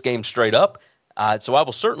win this game straight up, so I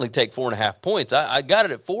will certainly take 4.5 points. I got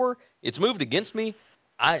it at 4. It's moved against me.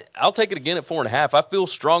 I'll take it again at 4.5. I feel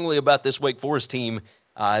strongly about this Wake Forest team,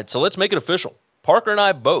 so let's make it official. Parker and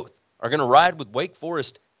I both are going to ride with Wake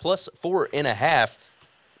Forest plus 4.5.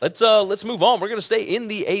 Let's move on. We're going to stay in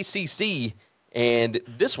the ACC, and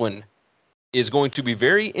this one is going to be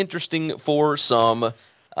very interesting for some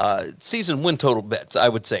season win total bets, I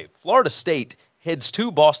would say. Florida State heads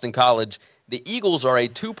to Boston College. The Eagles are a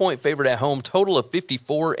 2-point favorite at home, total of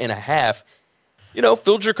 54.5.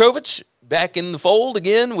 Phil Jurkovec back in the fold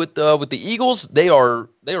again with the Eagles. They are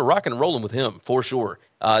rocking and rolling with him for sure.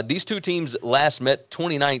 These two teams last met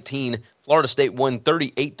 2019. Florida State won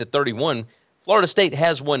 38-31. Florida State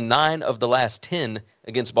has won 9 of the last 10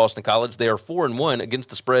 against Boston College. They are 4-1 against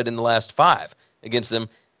the spread in the last 5 against them.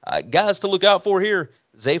 Guys to look out for here: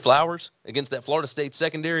 Zay Flowers against that Florida State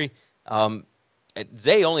secondary.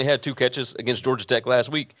 Zay only had 2 catches against Georgia Tech last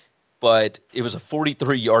week, but it was a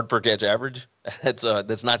 43-yard per catch average.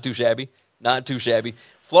 That's not too shabby. Not too shabby.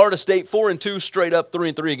 Florida State 4-2 straight up,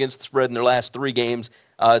 3-3 against the spread in their last 3 games.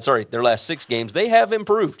 Their last 6 games. They have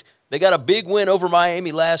improved. They got a big win over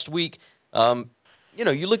Miami last week.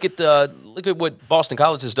 You look at what Boston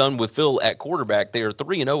College has done with Phil at quarterback. They are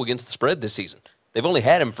 3-0 against the spread this season. They've only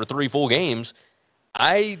had him for 3 full games.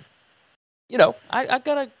 I got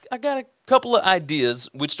a couple of ideas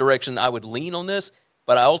which direction I would lean on this,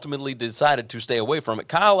 but I ultimately decided to stay away from it.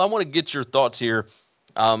 Kyle, I want to get your thoughts here.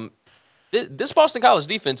 This Boston College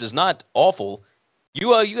defense is not awful.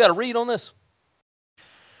 You got a read on this?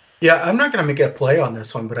 Yeah, I'm not going to make a play on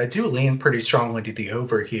this one, but I do lean pretty strongly to the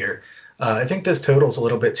over here. I think this total is a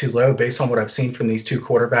little bit too low based on what I've seen from these 2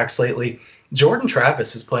 quarterbacks lately. Jordan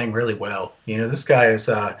Travis is playing really well. This guy has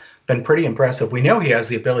been pretty impressive. We know he has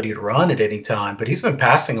the ability to run at any time, but he's been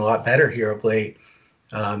passing a lot better here of late,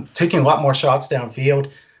 taking a lot more shots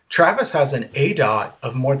downfield. Travis has an ADOT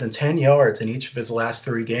of more than 10 yards in each of his last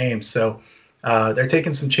 3 games. So they're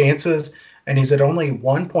taking some chances, and he's at only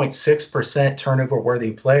 1.6%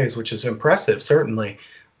 turnover-worthy plays, which is impressive, certainly.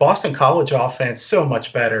 Boston College offense, so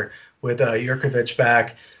much better with Jurkovec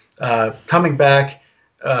back. Coming back,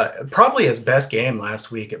 probably his best game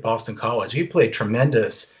last week at Boston College. He played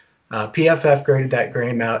tremendous. PFF graded that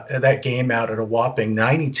game out at a whopping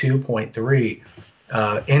 92.3.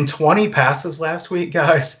 In 20 passes last week,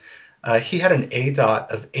 guys, he had an ADOT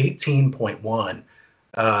of 18.1.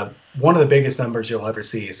 One of the biggest numbers you'll ever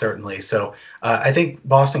see, certainly. So I think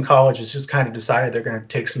Boston College has just kind of decided they're going to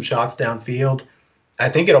take some shots downfield. I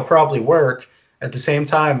think it'll probably work. At the same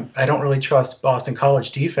time, I don't really trust Boston College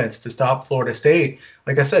defense to stop Florida State.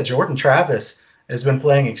 Like I said, Jordan Travis has been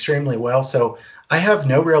playing extremely well. So I have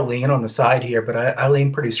no real lean on the side here, but I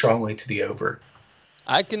lean pretty strongly to the over.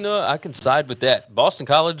 I can side with that. Boston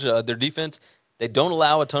College, their defense, they don't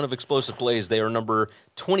allow a ton of explosive plays. They are number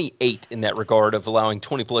 28 in that regard of allowing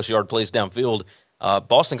 20-plus yard plays downfield.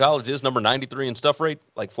 Boston College is number 93 in stuff rate.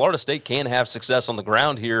 Like, Florida State can have success on the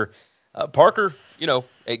ground here. Parker,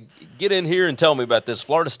 get in here and tell me about this.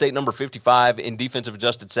 Florida State number 55 in defensive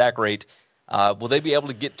adjusted sack rate. Will they be able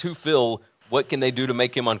to get to Phil? What can they do to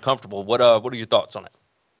make him uncomfortable? What are your thoughts on it?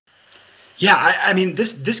 Yeah, I mean,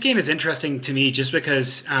 this game is interesting to me just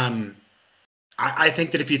because I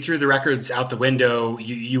think that if you threw the records out the window,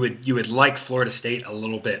 you would like Florida State a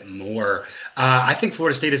little bit more. I think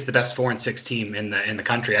Florida State is the best 4-6 team in the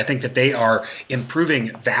country. I think that they are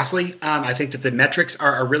improving vastly. I think that the metrics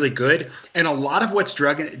are really good, and a lot of what's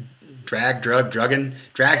dragged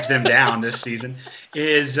them down this season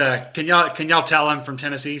is can y'all tell I'm from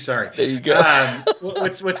Tennessee? Sorry. There you go.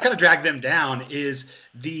 What's kind of dragged them down is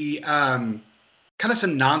the kind of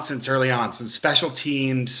some nonsense early on, some special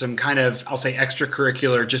teams, some kind of, I'll say,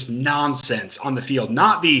 extracurricular, just nonsense on the field.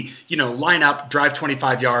 Not the, line up, drive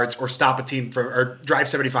 25 yards, or stop a team or drive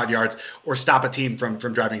 75 yards, or stop a team from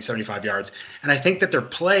driving 75 yards. And I think that their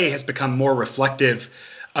play has become more reflective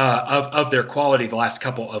of their quality the last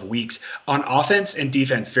couple of weeks. On offense and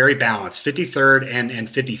defense, very balanced, 53rd and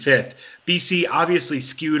 55th. BC obviously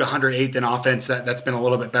skewed 108th in offense. That's been a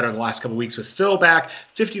little bit better the last couple of weeks with Phil back,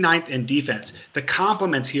 59th in defense. The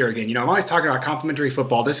compliments here again. I'm always talking about complementary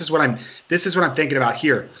football. This is what I'm thinking about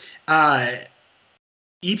here. EPA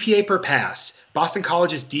per pass. Boston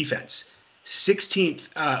College's defense, 16th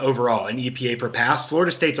overall in EPA per pass.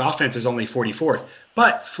 Florida State's offense is only 44th.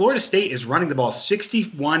 But Florida State is running the ball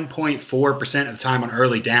 61.4% of the time on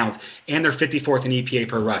early downs, and they're 54th in EPA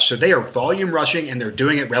per rush. So they are volume rushing, and they're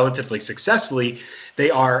doing it relatively successfully. They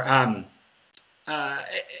are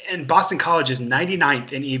and Boston College is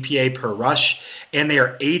 99th in EPA per rush, and they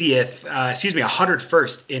are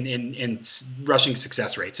 101st in rushing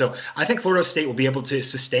success rate. So I think Florida State will be able to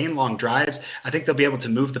sustain long drives. I think they'll be able to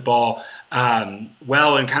move the ball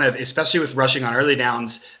well, and kind of, especially with rushing on early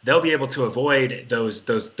downs, they'll be able to avoid those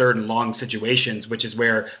third and long situations, which is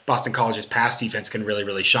where Boston College's pass defense can really,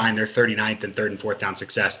 really shine. They're 39th in third and fourth down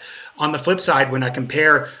success. On the flip side, when I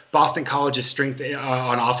compare Boston College's strength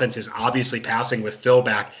on offense is obviously passing with Phil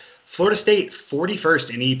back. Florida State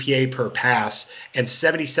 41st in EPA per pass and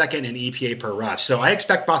 72nd in EPA per rush. So I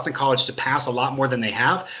expect Boston College to pass a lot more than they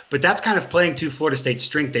have, but that's kind of playing to Florida State's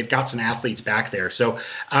strength. They've got some athletes back there. So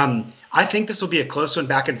I think this will be a close one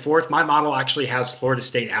back and forth. My model actually has Florida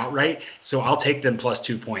State outright, so I'll take them plus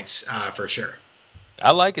 2 points for sure.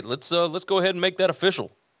 I like it. Let's go ahead and make that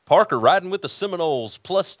official. Parker riding with the Seminoles,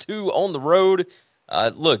 plus 2 on the road.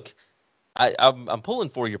 Look, I'm pulling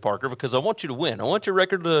for you, Parker, because I want you to win. I want your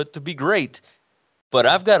record to be great. But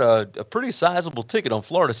I've got a pretty sizable ticket on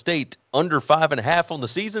Florida State under 5.5 on the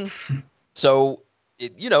season. So,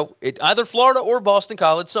 either Florida or Boston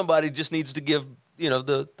College, somebody just needs to give,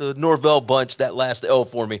 the Norvell bunch that last L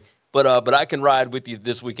for me. But I can ride with you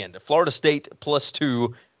this weekend. Florida State plus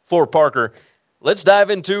 2 for Parker. Let's dive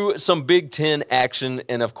into some Big Ten action.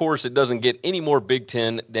 And, of course, it doesn't get any more Big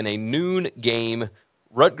Ten than a noon game.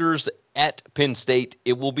 Rutgers at Penn State.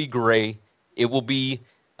 It will be gray. It will be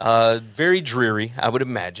very dreary, I would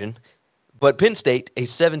imagine. But Penn State, a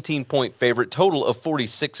 17-point favorite, total of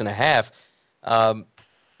 46.5.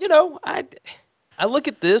 I look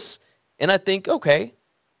at this and I think, okay,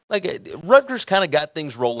 Rutgers kind of got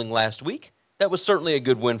things rolling last week. That was certainly a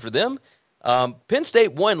good win for them. Penn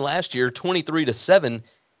State won last year 23-7, and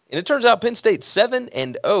it turns out Penn State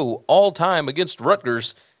 7-0 all time against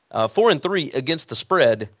Rutgers. 4-3 against the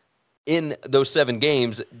spread in those 7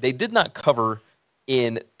 games. They did not cover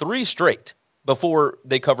in 3 straight before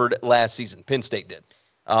they covered last season. Penn State did.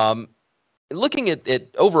 Looking at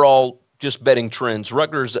overall just betting trends,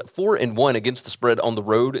 Rutgers 4-1 against the spread on the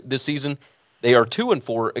road this season. They are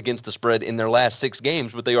 2-4 against the spread in their last 6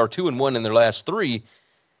 games, but they are 2-1 in their last 3.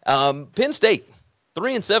 Penn State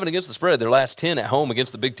 3-7 against the spread, their last 10 at home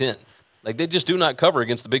against the Big Ten. They just do not cover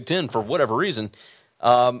against the Big Ten for whatever reason.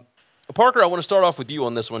 Parker, I want to start off with you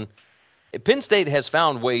on this one. Penn State has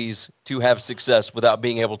found ways to have success without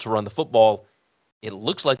being able to run the football. It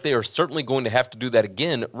looks like they are certainly going to have to do that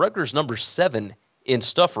again. Rutgers number 7 in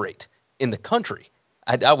stuff rate in the country.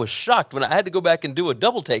 I was shocked when I had to go back and do a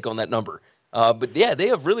double take on that number. But yeah, they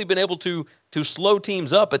have really been able to slow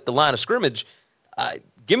teams up at the line of scrimmage.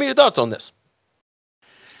 Give me your thoughts on this.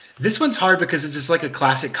 This one's hard because it's just like a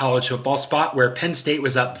classic college football spot where Penn State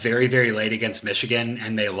was up very, very late against Michigan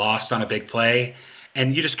and they lost on a big play.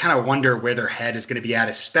 And you just kind of wonder where their head is going to be at,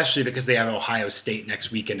 especially because they have Ohio State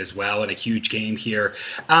next weekend as well and a huge game here.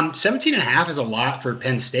 17.5 is a lot for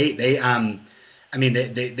Penn State. They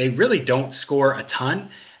really don't score a ton.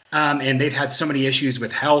 And they've had so many issues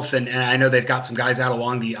with health. And I know they've got some guys out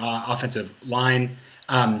along the offensive line.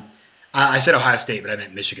 I said Ohio State, but I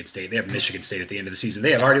meant Michigan State. They have Michigan State at the end of the season.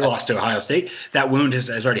 They have already lost to Ohio State. That wound has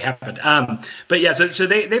already happened. But yeah, so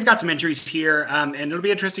they've got some injuries here, and it'll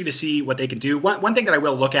be interesting to see what they can do. One thing that I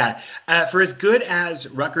will look at, for as good as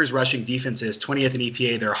Rutgers' rushing defense is, 20th in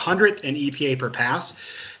EPA, they're 100th in EPA per pass.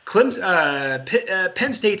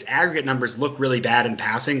 Penn State's aggregate numbers look really bad in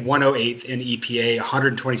passing, 108th in EPA,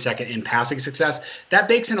 122nd in passing success. That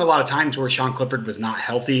bakes in a lot of times where Sean Clifford was not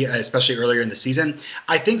healthy, especially earlier in the season.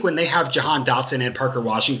 I think when they have Jahan Dotson and Parker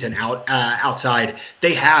Washington outside,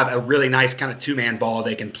 they have a really nice kind of 2-man ball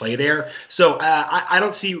they can play there. So I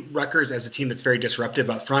don't see Rutgers as a team that's very disruptive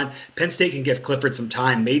up front. Penn State can give Clifford some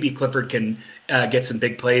time. Maybe Clifford can get some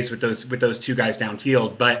big plays with those 2 guys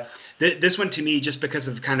downfield, but this one, to me, just because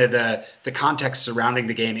of kind of the context surrounding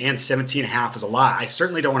the game, and 17.5 is a lot. I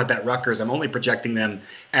certainly don't want to bet Rutgers. I'm only projecting them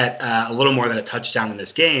at a little more than a touchdown in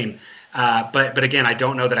this game. But again, I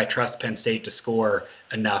don't know that I trust Penn State to score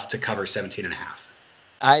enough to cover 17.5.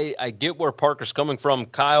 I get where Parker's coming from.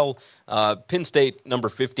 Kyle, Penn State, number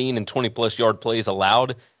 15 in 20-plus yard plays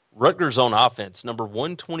allowed. Rutgers on offense, number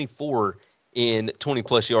 124 in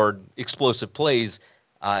 20-plus yard explosive plays.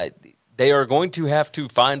 They are going to have to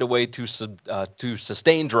find a way to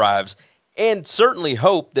sustain drives and certainly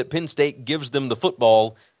hope that Penn State gives them the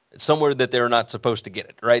football somewhere that they're not supposed to get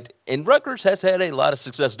it, right? And Rutgers has had a lot of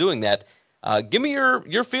success doing that. Give me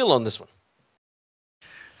your feel on this one.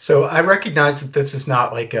 So I recognize that this is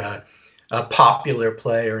not like a popular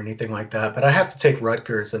play or anything like that, but I have to take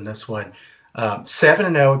Rutgers in this one.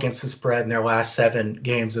 7-0 against the spread in their last 7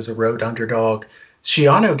 games as a road underdog.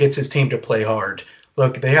 Schiano gets his team to play hard.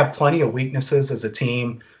 Look, they have plenty of weaknesses as a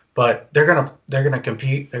team, but they're gonna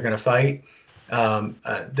compete. They're gonna fight.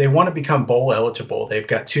 They want to become bowl eligible. They've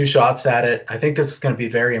got 2 shots at it. I think this is going to be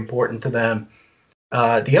very important to them.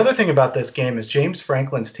 The other thing about this game is James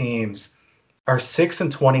Franklin's teams are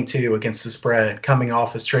 6-22 against the spread, coming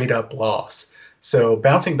off a straight-up loss. So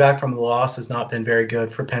bouncing back from the loss has not been very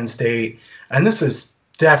good for Penn State, and this is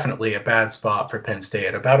definitely a bad spot for Penn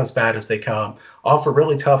State, about as bad as they come. Off a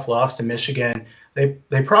really tough loss to Michigan.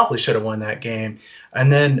 They probably should have won that game.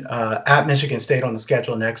 And then at Michigan State on the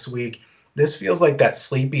schedule next week, this feels like that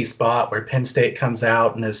sleepy spot where Penn State comes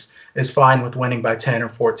out and is fine with winning by 10 or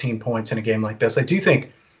 14 points in a game like this. I do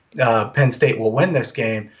think Penn State will win this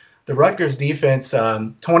game. The Rutgers defense,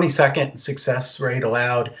 22nd success rate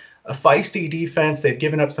allowed, a feisty defense. They've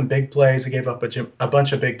given up some big plays. They gave up a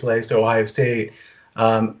bunch of big plays to Ohio State.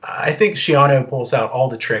 I think Schiano pulls out all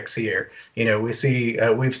the tricks here. We've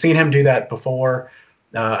seen him do that before.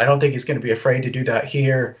 I don't think he's going to be afraid to do that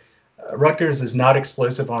here. Rutgers is not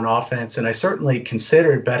explosive on offense, and I certainly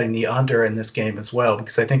considered betting the under in this game as well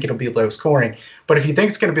because I think it'll be low scoring. But if you think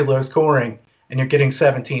it's going to be low scoring and you're getting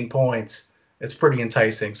 17 points, it's pretty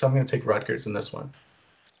enticing. So I'm going to take Rutgers in this one.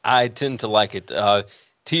 I tend to like it.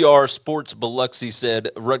 TR Sports Biloxi said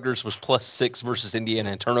Rutgers was +6 versus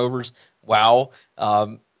Indiana in turnovers. Wow.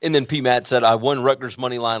 And then P. Matt said, I won Rutgers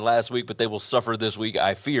money line last week, but they will suffer this week,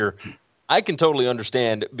 I fear. I can totally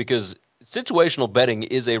understand because situational betting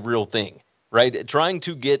is a real thing, right? Trying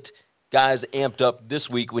to get guys amped up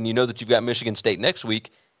this week when you know that you've got Michigan State next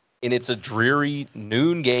week, and it's a dreary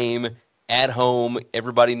noon game at home.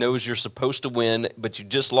 Everybody knows you're supposed to win, but you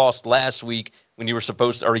just lost last week when you were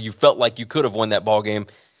supposed to, or you felt like you could have won that ball game.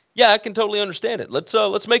 Yeah, I can totally understand it.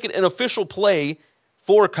 Let's make it an official play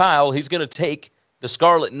for Kyle. He's going to take the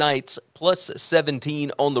Scarlet Knights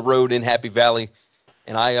 +17 on the road in Happy Valley,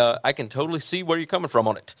 and I can totally see where you're coming from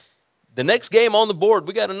on it. The next game on the board,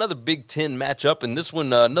 we got another Big Ten matchup, and this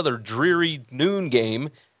one another dreary noon game.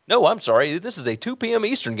 No, I'm sorry, this is a 2 p.m.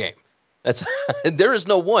 Eastern game. That's there is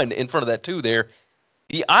no 1 in front of that 2 there.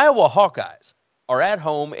 The Iowa Hawkeyes are at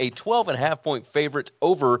home, a 12.5-point favorite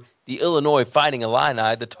over the Illinois Fighting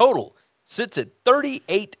Illini. The total sits at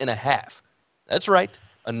 38.5. That's right,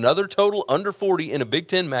 another total under 40 in a Big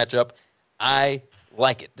Ten matchup. I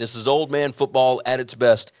like it. This is old man football at its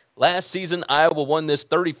best. Last season, Iowa won this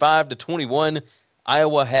 35-21.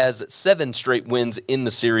 Iowa has 7 straight wins in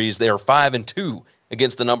the series. They are 5-2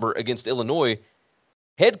 against Illinois.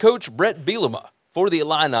 Head coach Brett Bielema for the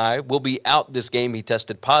Illini will be out this game. He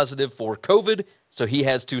tested positive for COVID, so he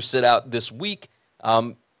has to sit out this week.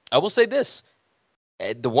 I will say this.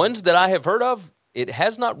 The ones that I have heard of, it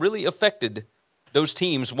has not really affected those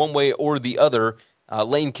teams one way or the other.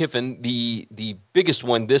 Lane Kiffin, the biggest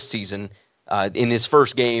one this season, in his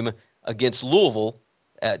first game against Louisville,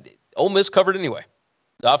 Ole Miss covered anyway.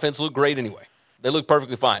 The offense looked great anyway. They looked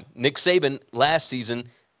perfectly fine. Nick Saban last season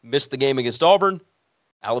missed the game against Auburn.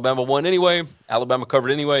 Alabama won anyway. Alabama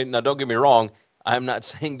covered anyway. Now, don't get me wrong. I'm not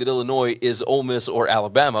saying that Illinois is Ole Miss or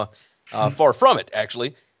Alabama. Far from it,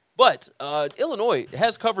 actually. But Illinois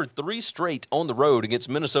has covered 3 straight on the road against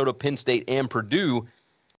Minnesota, Penn State, and Purdue.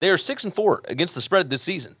 They are 6-4 against the spread this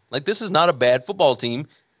season. Like, this is not a bad football team.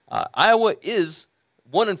 Iowa is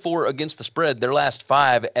 1-4 against the spread their last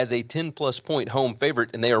 5 as a 10+ point home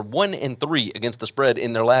favorite, and they are 1-3 against the spread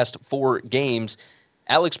in their last 4 games.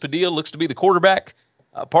 Alex Padilla looks to be the quarterback.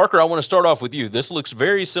 Parker, I want to start off with you. This looks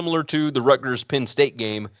very similar to the Rutgers-Penn State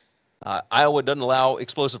game. Iowa doesn't allow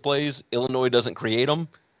explosive plays. Illinois doesn't create them.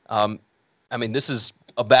 This is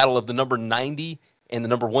a battle of the number 90 and the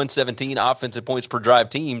number 117 offensive points per drive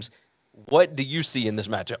teams. What do you see in this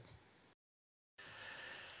matchup?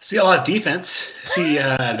 See a lot of defense. See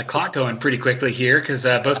the clock going pretty quickly here because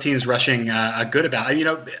both teams rushing a good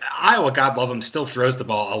amount. Iowa, God love them, still throws the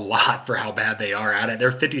ball a lot for how bad they are at it.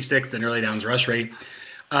 They're 56th in early downs rush rate.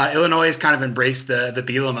 Illinois has kind of embraced the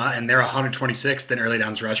Bielema, and they're 126th in early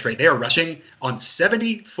downs rush rate. They are rushing on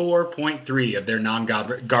 74.3 of their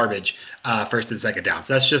non-garbage first and second downs.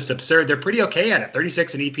 That's just absurd. They're pretty okay at it,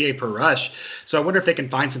 36 in EPA per rush. So I wonder if they can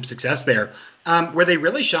find some success there. Where they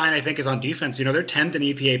really shine, I think, is on defense. They're 10th in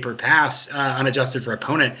EPA per pass, unadjusted for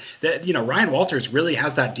opponent. Ryan Walters really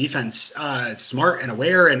has that defense smart and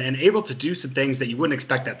aware and able to do some things that you wouldn't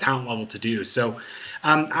expect that talent level to do. So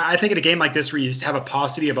I think in a game like this where you just have a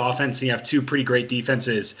paucity of offense and you have 2 pretty great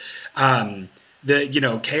defenses, chaos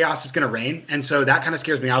is going to reign. And so that kind of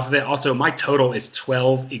scares me off of it. Also, my total is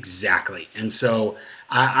 12 exactly. And so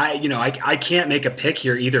I can't make a pick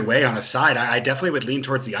here either way on a side. I definitely would lean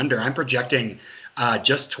towards the under. I'm projecting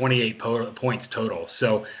just 28 points total.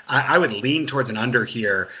 So I would lean towards an under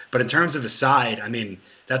here. But in terms of a side,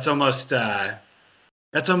 that's almost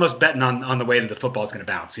betting on the way that the football is going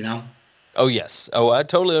to bounce, Oh, yes. Oh, I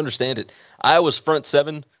totally understand it. Iowa's front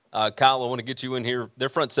 7 Kyle, I want to get you in here. Their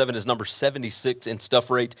front seven is number 76 in stuff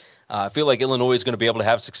rate. I feel like Illinois is going to be able to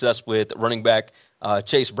have success with running back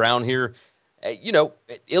Chase Brown here.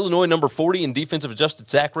 Illinois number 40 in defensive adjusted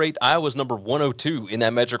sack rate. Iowa's number 102 in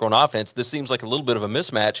that metric on offense. This seems like a little bit of a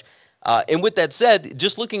mismatch. And with that said,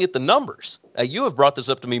 just looking at the numbers, you have brought this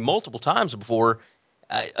up to me multiple times before.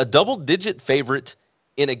 A double-digit favorite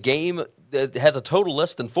in a game that has a total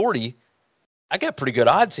less than 40, I got pretty good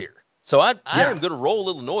odds here. So I am going to roll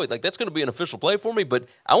Illinois. Like, that's going to be an official play for me, but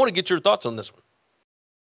I want to get your thoughts on this one.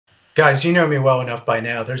 Guys, you know me well enough by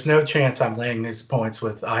now. There's no chance I'm laying these points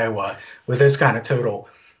with Iowa with this kind of total.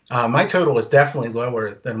 My total is definitely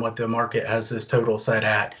lower than what the market has this total set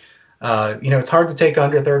at. It's hard to take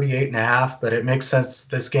under 38.5, but it makes sense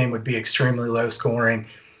this game would be extremely low scoring.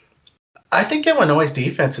 I think Illinois'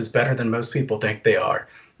 defense is better than most people think they are.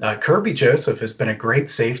 Kirby Joseph has been a great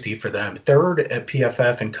safety for them, third at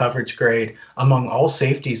PFF in coverage grade among all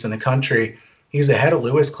safeties in the country. He's ahead of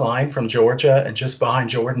Lewis Klein from Georgia and just behind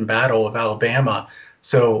Jordan Battle of Alabama.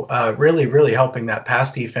 So really, really helping that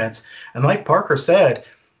pass defense. And like Parker said,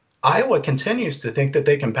 Iowa continues to think that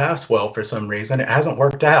they can pass well for some reason. It hasn't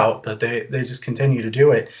worked out, but they just continue to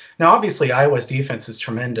do it. Now, obviously, Iowa's defense is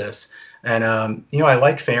tremendous. And, I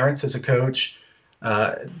like Ferentz as a coach.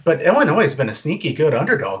 But Illinois has been a sneaky good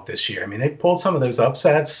underdog this year. I mean, they've pulled some of those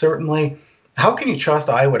upsets, certainly. How can you trust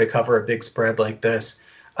Iowa to cover a big spread like this?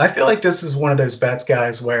 I feel like this is one of those bets,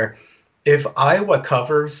 guys, where if Iowa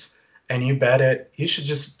covers and you bet it, you should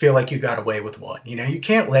just feel like you got away with one. You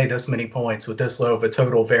can't lay this many points with this low of a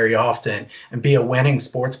total very often and be a winning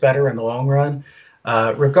sports bettor in the long run.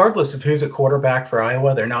 Regardless of who's at quarterback for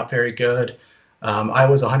Iowa, they're not very good.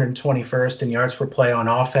 Iowa's 121st in yards per play on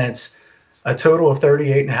offense. A total of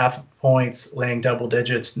 38.5 points, laying double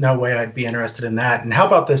digits. No way I'd be interested in that. And how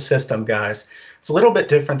about this system, guys? It's a little bit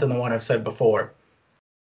different than the one I've said before.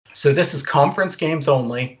 So this is conference games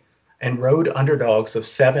only and road underdogs of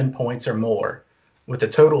 7 points or more with a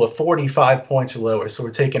total of 45 points or lower. So we're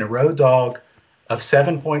taking a road dog of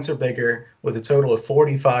 7 points or bigger with a total of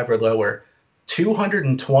 45 or lower,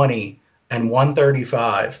 220 and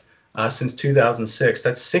 135 since 2006.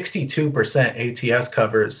 That's 62% ATS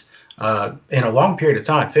covers in a long period of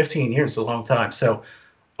time. 15 years is a long time. So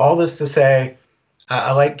all this to say,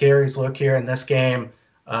 I like Gary's look here in this game.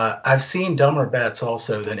 I've seen dumber bets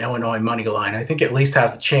also than Illinois money line. I think at least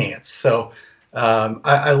has a chance. So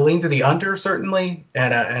I lean to the under certainly,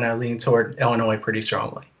 and I lean toward Illinois pretty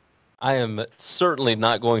strongly. I am certainly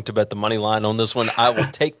not going to bet the money line on this one. I will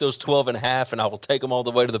take those 12.5, and I will take them all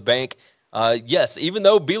the way to the bank. Yes, even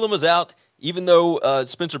though Bielema is out, even though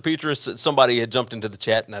Spencer Petras, somebody had jumped into the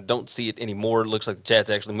chat, and I don't see it anymore. It looks like the chat's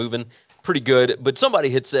actually moving pretty good. But somebody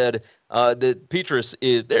had said that Petras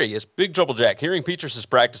is, there he is, Big Trouble Jack. Hearing Petras is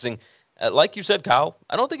practicing, like you said, Kyle,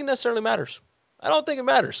 I don't think it necessarily matters. I don't think it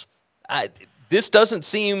matters. This doesn't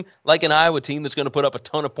seem like an Iowa team that's going to put up a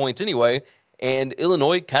ton of points anyway. And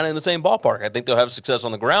Illinois kind of in the same ballpark. I think they'll have success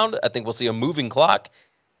on the ground. I think we'll see a moving clock.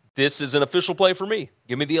 This is an official play for me.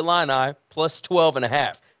 Give me the Illini plus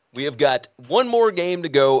 12.5. We have got one more game to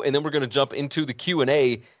go, and then we're going to jump into the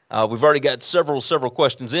Q&A. We've already got several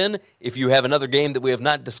questions in. If you have another game that we have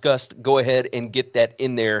not discussed, go ahead and get that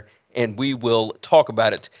in there, and we will talk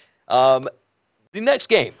about it. The next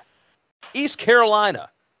game, East Carolina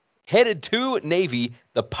headed to Navy.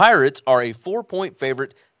 The Pirates are a 4-point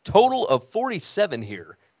favorite, total of 47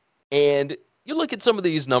 here. And you look at some of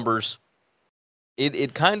these numbers,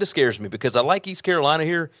 it kind of scares me because I like East Carolina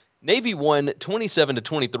here. Navy won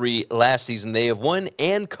 27-23 last season. They have won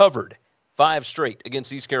and covered 5 straight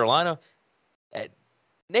against East Carolina.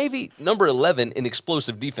 Navy, number 11 in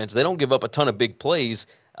explosive defense. They don't give up a ton of big plays,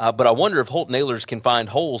 but I wonder if Holton Ahlers can find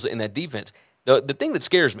holes in that defense. The thing that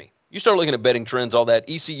scares me, you start looking at betting trends, all that.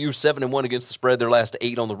 ECU 7-1 against the spread, their last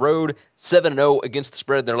 8 on the road. 7-0 against the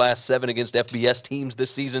spread, their last 7 against FBS teams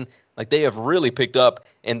this season. Like, they have really picked up,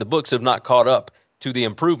 and the books have not caught up to the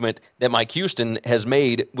improvement that Mike Houston has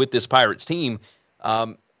made with this Pirates team.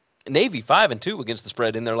 Navy 5-2 against the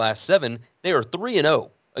spread in their last 7. They are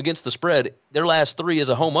 3-0 against the spread. Their last 3 as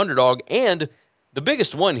a home underdog. And the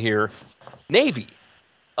biggest one here, Navy,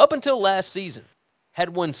 up until last season, had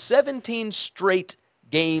won 17 straight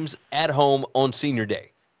games at home on Senior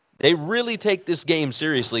Day. They really take this game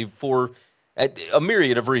seriously for a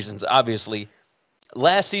myriad of reasons, obviously.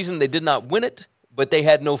 Last season, they did not win it, but they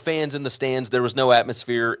had no fans in the stands. There was no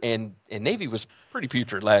atmosphere, and Navy was pretty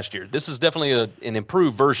putrid last year. This is definitely an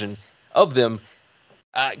improved version of them.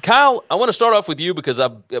 Kyle, I want to start off with you because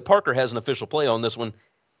Parker has an official play on this one.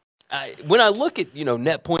 When I look at,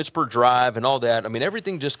 net points per drive and all that, I mean,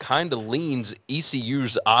 everything just kind of leans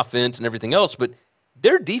ECU's offense and everything else, but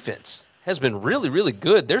their defense has been really, really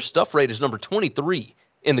good. Their stuff rate is number 23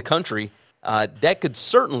 in the country. That could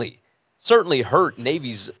certainly hurt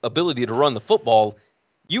Navy's ability to run the football.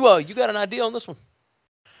 You got an idea on this one?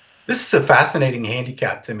 This is a fascinating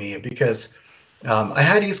handicap to me because I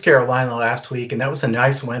had East Carolina last week, and that was a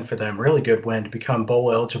nice win for them, really good win to become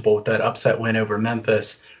bowl eligible with that upset win over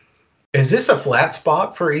Memphis. Is this a flat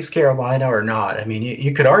spot for East Carolina or not? I mean,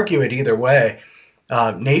 you could argue it either way.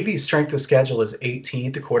 Navy's strength of schedule is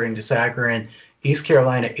 18th, according to Sagarin. East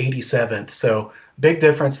Carolina, 87th. So big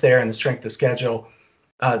difference there in the strength of schedule.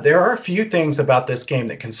 There are a few things about this game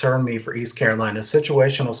that concern me for East Carolina.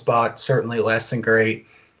 Situational spot, certainly less than great.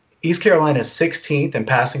 East Carolina is 16th in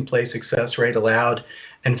passing play success rate allowed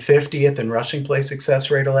and 50th in rushing play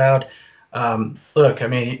success rate allowed. Look, I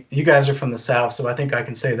mean, you guys are from the South, so I think I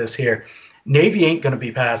can say this here. Navy ain't going to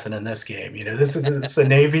be passing in this game. You know, this is a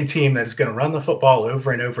Navy team that is going to run the football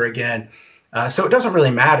over and over again. So it doesn't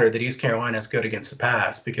really matter that East Carolina is good against the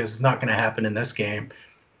pass because it's not going to happen in this game.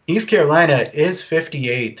 East Carolina is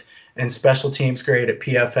 58th in special teams grade at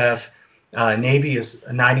PFF. Navy is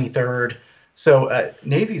 93rd. So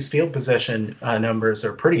Navy's field position numbers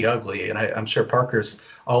are pretty ugly, and I'm sure Parker's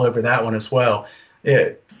all over that one as well.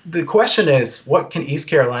 The question is, what can East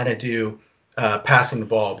Carolina do passing the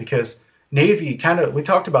ball? Because Navy we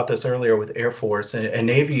talked about this earlier with Air Force, and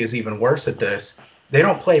Navy is even worse at this. They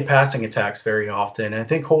don't play passing attacks very often, and I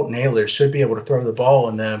think Holton Ahlers should be able to throw the ball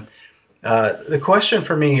in them. The question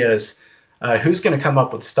for me is, who's going to come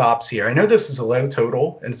up with stops here? I know this is a low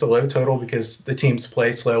total, and it's a low total because the teams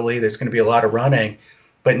play slowly. There's going to be a lot of running.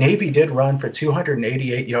 But Navy did run for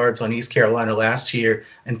 288 yards on East Carolina last year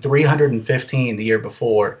and 315 the year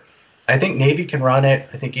before. I think Navy can run it.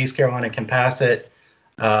 I think East Carolina can pass it.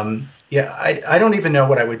 I don't even know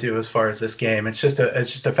what I would do as far as this game. It's just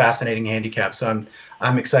a fascinating handicap. So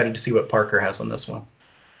I'm excited to see what Parker has on this one.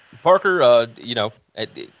 Parker,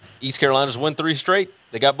 East Carolina's won 3 straight.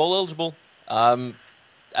 They got bowl eligible. I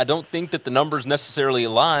don't think that the numbers necessarily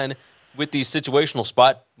align with the situational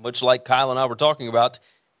spot, much like Kyle and I were talking about.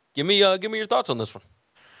 Give me your thoughts on this one.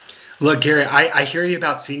 Look, Gary, I hear you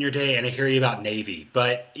about Senior Day and I hear you about Navy,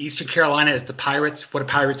 but Eastern Carolina is the Pirates. What do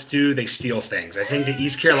Pirates do? They steal things. I think that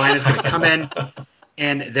East Carolina is going to come in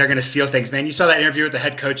and they're going to steal things. Man, you saw that interview with the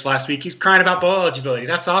head coach last week. He's crying about bowl eligibility.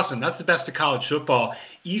 That's awesome. That's the best of college football.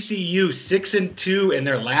 ECU 6-2 in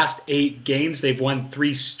their last 8 games. They've won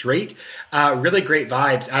 3 straight. Really great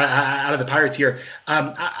vibes out of the Pirates here.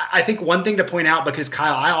 I think one thing to point out, because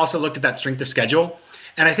Kyle, I also looked at that strength of schedule.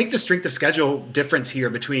 And I think the strength of schedule difference here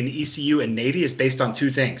between ECU and Navy is based on 2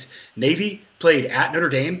 things. Navy played at Notre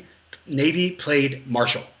Dame. Navy played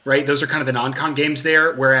Marshall, right? Those are kind of the non-con games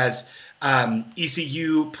there, whereas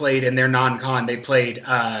ECU played in their non-con. They played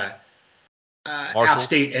App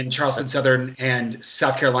State and Charleston Southern and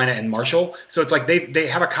South Carolina and Marshall. So it's like they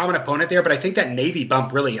have a common opponent there, but I think that Navy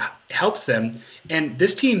bump really helps them. And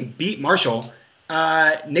this team beat Marshall.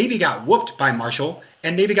 Navy got whooped by Marshall,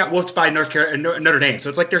 and Navy got whooped by Notre Dame. So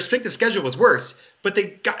it's like their strength of schedule was worse, but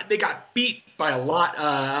they got beat by a lot,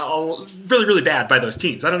 really, really bad by those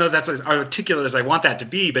teams. I don't know if that's as articulate as I want that to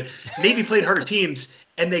be, but Navy played harder teams,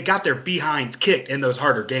 and they got their behinds kicked in those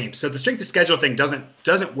harder games. So the strength of schedule thing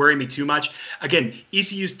doesn't worry me too much. Again,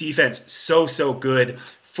 ECU's defense so good.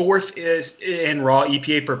 4th is in raw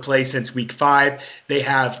EPA per play since week 5. They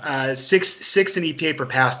have 6th in EPA per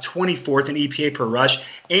pass, 24th in EPA per rush,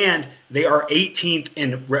 and they are 18th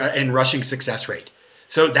in rushing success rate.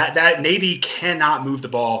 So that Navy cannot move the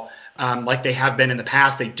ball like they have been in the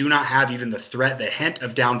past. They do not have even the hint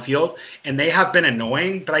of downfield, and they have been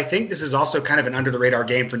annoying. But I think this is also kind of an under-the-radar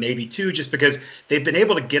game for Navy too, just because they've been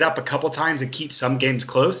able to get up a couple times and keep some games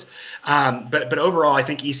close. But overall, I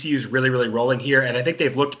think ECU is really, really rolling here, and I think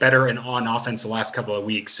they've looked better on offense the last couple of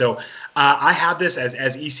weeks. So I have this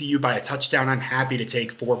as ECU by a touchdown. I'm happy to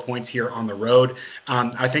take 4 points here on the road.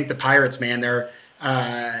 I think the Pirates, man, they're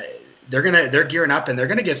gearing up, and they're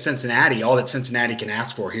gonna give Cincinnati all that Cincinnati can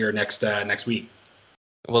ask for here next week.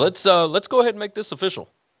 Well, let's go ahead and make this official.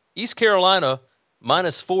 East Carolina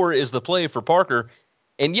 -4 is the play for Parker,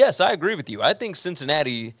 and yes, I agree with you. I think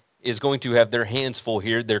Cincinnati is going to have their hands full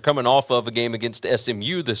here. They're coming off of a game against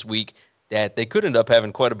SMU this week that they could end up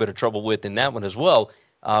having quite a bit of trouble with in that one as well.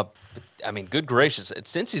 I mean, good gracious,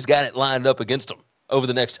 since he's got it lined up against them over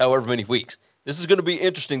the next however many weeks, this is going to be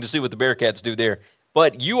interesting to see what the Bearcats do there.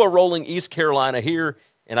 But you are rolling East Carolina here,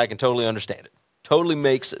 and I can totally understand it. Totally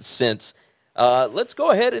makes sense. Let's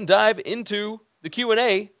go ahead and dive into the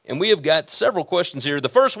Q&A, and we have got several questions here. The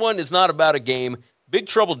first one is not about a game. Big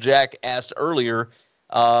Trouble Jack asked earlier,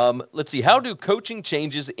 let's see, how do coaching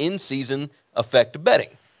changes in season affect betting?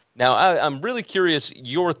 Now, I'm really curious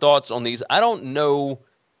your thoughts on these. I don't know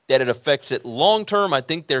that it affects it long term. I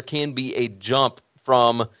think there can be a jump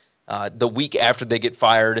from the week after they get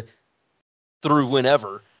fired through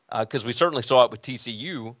whenever, because we certainly saw it with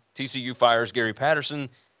TCU. TCU fires Gary Patterson,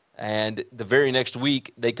 and the very next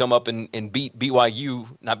week they come up and beat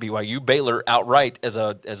Baylor outright as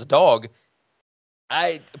a dog.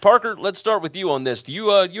 Parker, let's start with you on this. Do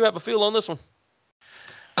you have a feel on this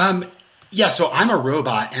one? Yeah, so I'm a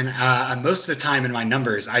robot, and most of the time in my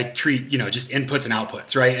numbers, I treat, just inputs and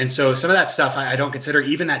outputs, right? And so some of that stuff I don't consider.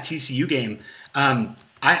 Even that TCU game,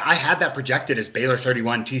 I had that projected as Baylor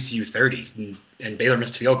 31, TCU 30, and Baylor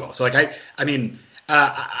missed a field goal. So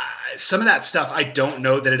some of that stuff, I don't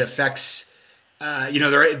know that it affects.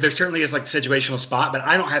 There certainly is like the situational spot, but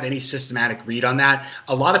I don't have any systematic read on that.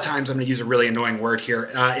 A lot of times I'm going to use a really annoying word here.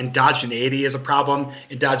 Endogeneity is a problem.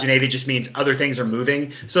 Endogeneity just means other things are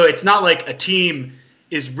moving. So it's not like a team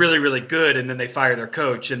is really, really good and then they fire their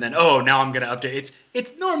coach and then, now I'm going to update.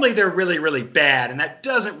 It's normally they're really, really bad, and that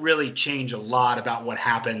doesn't really change a lot about what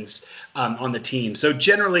happens on the team. So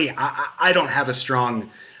generally I don't have a strong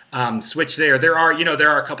switch there. There are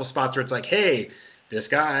a couple spots where it's like, hey, this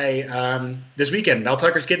guy, this weekend, Mel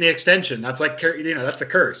Tucker's getting the extension. That's like, that's a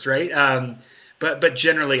curse, right? But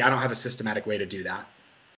generally, I don't have a systematic way to do that.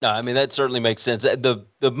 No, I mean, that certainly makes sense.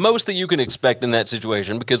 The most that you can expect in that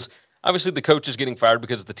situation, because obviously the coach is getting fired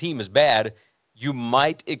because the team is bad, you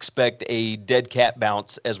might expect a dead cat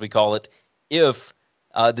bounce, as we call it, if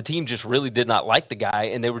the team just really did not like the guy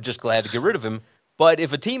and they were just glad to get rid of him. But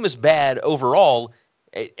if a team is bad overall,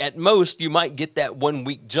 at most, you might get that 1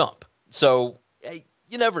 week jump. So,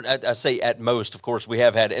 you never. I say at most. Of course, we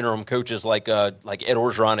have had interim coaches like Ed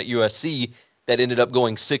Orgeron at USC that ended up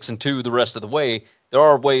going 6-2 the rest of the way. There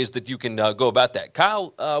are ways that you can go about that.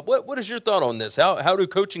 Kyle, what is your thought on this? How do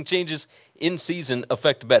coaching changes in season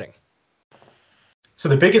affect betting? So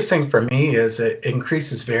the biggest thing for me is it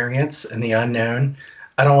increases variance and the unknown.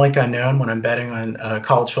 I don't like unknown when I'm betting on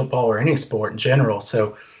college football or any sport in general.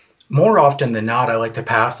 So more often than not, I like to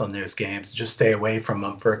pass on those games, just stay away from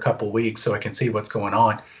them for a couple of weeks so I can see what's going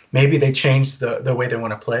on. Maybe they change the way they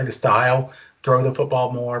want to play, the style, throw the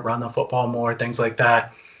football more, run the football more, things like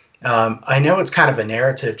that. I know it's kind of a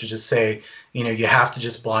narrative to just say, you have to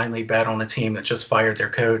just blindly bet on a team that just fired their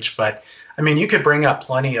coach. But, I mean, you could bring up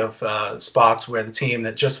plenty of spots where the team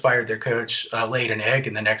that just fired their coach laid an egg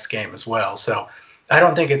in the next game as well. So I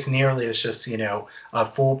don't think it's nearly as just,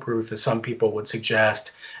 foolproof as some people would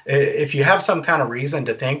suggest. If you have some kind of reason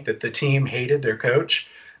to think that the team hated their coach,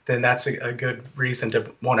 then that's a good reason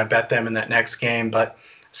to want to bet them in that next game. But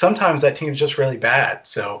sometimes that team's just really bad.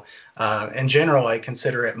 So in general, I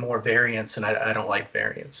consider it more variance, and I don't like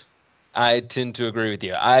variance. I tend to agree with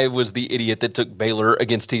you. I was the idiot that took Baylor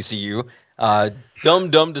against TCU.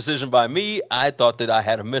 Dumb decision by me. I thought that I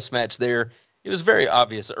had a mismatch there. It was very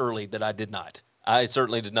obvious early that I did not. I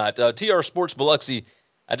certainly did not. TR Sports Biloxi,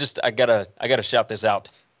 I gotta shout this out.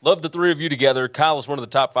 Love the three of you together. Kyle is one of the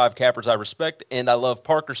top 5 cappers I respect, and I love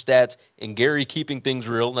Parker's stats and Gary keeping things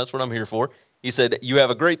real, and that's what I'm here for. He said, you have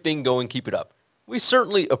a great thing going, keep it up. We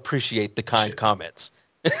certainly appreciate the kind comments.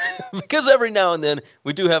 Because every now and then,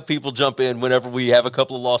 we do have people jump in whenever we have a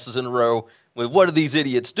couple of losses in a row with, what are these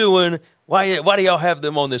idiots doing? Why do y'all have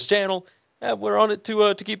them on this channel? We're on it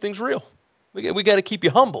to keep things real. We got to keep you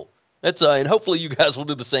humble. That's and hopefully you guys will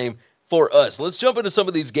do the same for us. Let's jump into some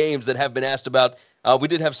of these games that have been asked about. We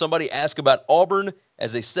did have somebody ask about Auburn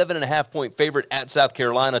as a 7.5-point favorite at South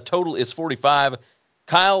Carolina. Total is 45.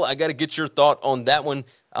 Kyle, I got to get your thought on that one.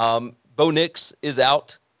 Bo Nix is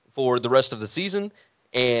out for the rest of the season,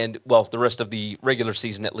 and the rest of the regular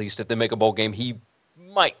season at least. If they make a bowl game, he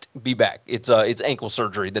might be back. It's ankle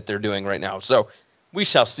surgery that they're doing right now, so we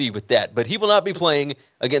shall see with that. But he will not be playing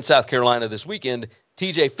against South Carolina this weekend.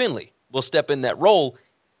 TJ Finley will step in that role,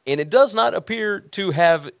 and it does not appear to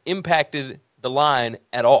have impacted the line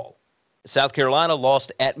at all. South Carolina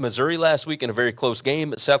lost at Missouri last week in a very close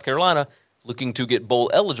game. South Carolina looking to get bowl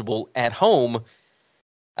eligible at home.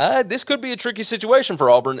 This could be a tricky situation for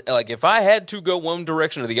Auburn. Like, if I had to go one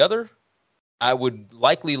direction or the other, I would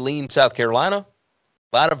likely lean South Carolina.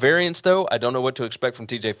 A lot of variance, though. I don't know what to expect from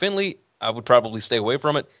TJ Finley. I would probably stay away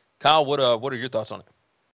from it. Kyle, what are your thoughts on it?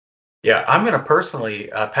 Yeah, I'm going to personally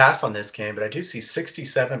pass on this game, but I do see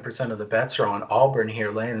 67% of the bets are on Auburn here,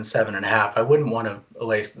 laying 7.5. I wouldn't want to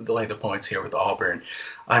lay the points here with Auburn.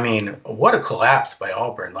 I mean, what a collapse by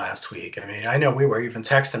Auburn last week. I mean, I know we were even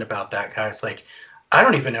texting about that, guys. Like, I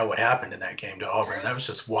don't even know what happened in that game to Auburn. That was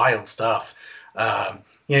just wild stuff.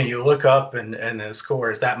 You look up and the score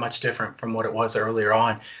is that much different from what it was earlier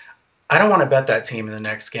on. I don't want to bet that team in the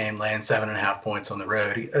next game laying 7.5 points on the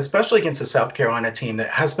road, especially against a South Carolina team that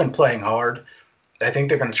has been playing hard. I think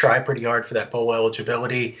they're going to try pretty hard for that bowl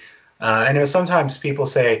eligibility. I know sometimes people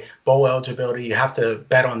say bowl eligibility, you have to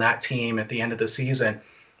bet on that team at the end of the season.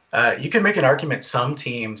 You can make an argument some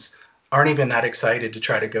teams aren't even that excited to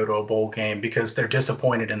try to go to a bowl game because they're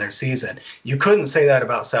disappointed in their season. You couldn't say that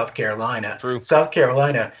about South Carolina. True. South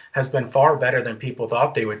Carolina has been far better than people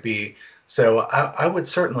thought they would be. So I would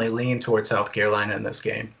certainly lean towards South Carolina in this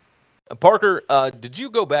game. Parker, did you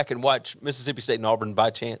go back and watch Mississippi State and Auburn by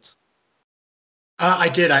chance? I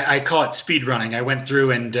did. I call it speed running. I went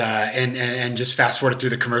through and just fast forwarded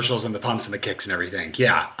through the commercials and the pumps and the kicks and everything.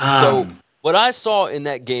 Yeah. So what I saw in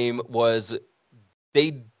that game was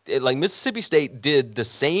Mississippi State did the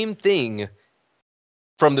same thing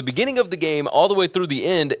from the beginning of the game all the way through the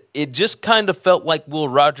end. It just kind of felt like Will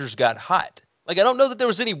Rogers got hot. Like, I don't know that there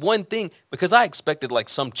was any one thing, because I expected like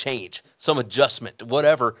some change, some adjustment,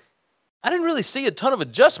 whatever. I didn't really see a ton of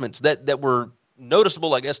adjustments that were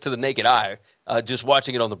noticeable, I guess, to the naked eye, just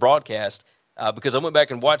watching it on the broadcast, because I went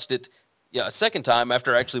back and watched it a second time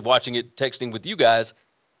after actually watching it, texting with you guys.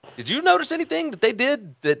 Did you notice anything that they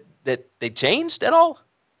did that they changed at all?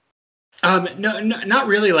 No, not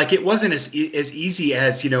really. Like, it wasn't as easy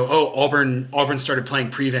as, Auburn started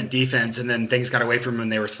playing prevent defense and then things got away from them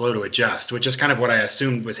and they were slow to adjust, which is kind of what I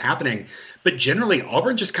assumed was happening. But generally,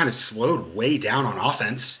 Auburn just kind of slowed way down on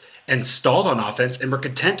offense and stalled on offense and were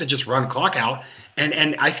content to just run clock out.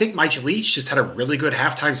 And I think Mike Leach just had a really good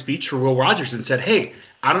halftime speech for Will Rogers and said, hey,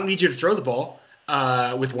 I don't need you to throw the ball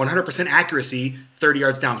with 100% accuracy 30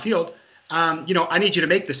 yards downfield. I need you to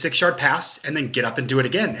make the 6-yard pass and then get up and do it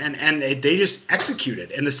again. And they just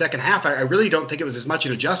executed in the second half. I really don't think it was as much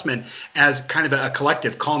an adjustment as kind of a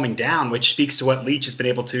collective calming down, which speaks to what Leach has been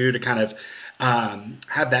able to do to kind of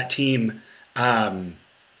have that team,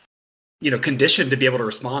 conditioned to be able to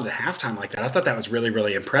respond at halftime like that. I thought that was really,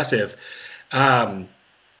 really impressive.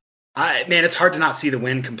 It's hard to not see the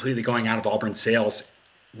win completely going out of Auburn's sails.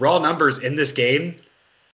 Raw numbers in this game,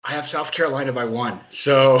 I have South Carolina by 1.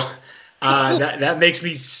 So that makes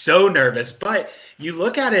me so nervous. But you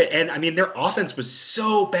look at it, and I mean, their offense was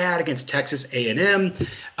so bad against Texas A&M,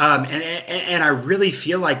 and I really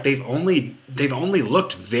feel like they've only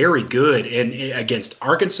looked very good against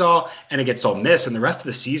Arkansas and against Ole Miss, and the rest of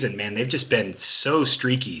the season, man, they've just been so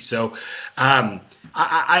streaky. So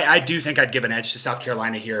I do think I'd give an edge to South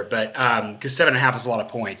Carolina here, but because 7.5 is a lot of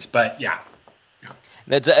points. But yeah.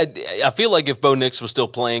 I feel like if Bo Nix was still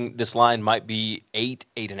playing, this line might be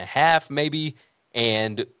 8.5 maybe,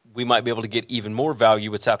 and we might be able to get even more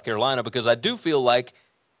value with South Carolina, because I do feel like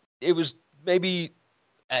it was maybe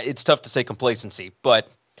it's tough to say complacency, but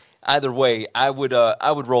either way, I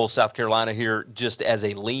would roll South Carolina here just as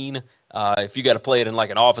a lean. If you got to play it in like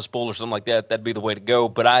an office bowl or something like that, that'd be the way to go.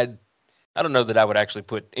 But I don't know that I would actually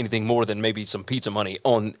put anything more than maybe some pizza money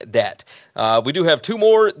on that. We do have 2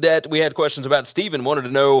 more that we had questions about. Steven wanted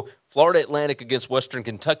to know Florida Atlantic against Western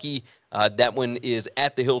Kentucky. That one is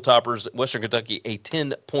at the Hilltoppers. Western Kentucky, a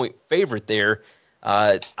 10-point favorite there.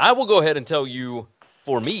 I will go ahead and tell you,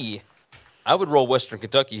 for me, I would roll Western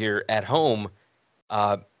Kentucky here at home.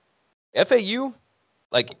 FAU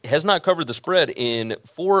has not covered the spread in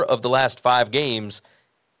 4 of the last 5 games.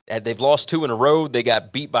 They've lost 2 in a row. They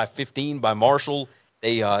got beat by 15 by Marshall.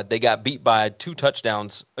 They got beat by 2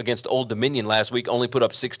 touchdowns against Old Dominion last week, only put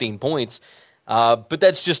up 16 points. But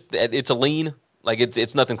that's just, it's a lean. Like,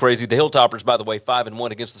 it's nothing crazy. The Hilltoppers, by the way,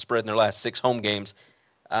 5-1 against the spread in their last 6 home games.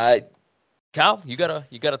 Kyle, you got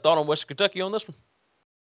a thought on Western Kentucky on this one?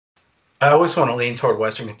 I always want to lean toward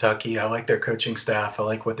Western Kentucky. I like their coaching staff. I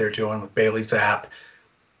like what they're doing with Bailey Zapp.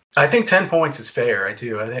 I think 10 points is fair. I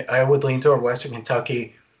do. I would lean toward Western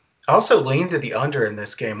Kentucky. I also lean to the under in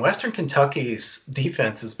this game. Western Kentucky's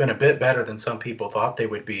defense has been a bit better than some people thought they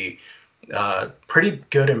would be. Pretty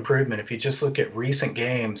good improvement. If you just look at recent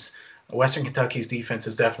games, Western Kentucky's defense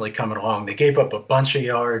is definitely coming along. They gave up a bunch of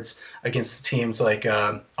yards against teams like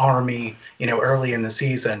Army, early in the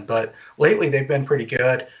season, but lately they've been pretty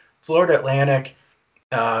good. Florida Atlantic,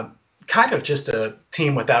 kind of just a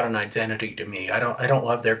team without an identity to me. I don't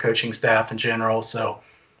love their coaching staff in general, so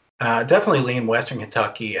definitely lean Western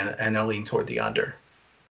Kentucky and I'll lean toward the under.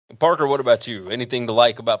 Parker, what about you? Anything to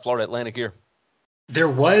like about Florida Atlantic here? There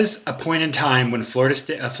was a point in time when Florida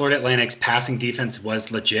Atlantic's passing defense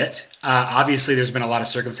was legit. Obviously, there's been a lot of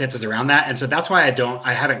circumstances around that, and so that's why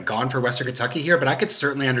I haven't gone for Western Kentucky here. But I could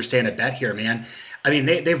certainly understand a bet here, man. I mean,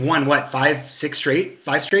 they've won five straight,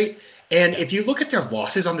 and if you look at their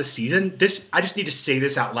losses on the season, I just need to say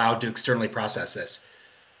this out loud to externally process this: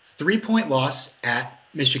 3-point loss at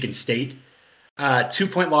Michigan State,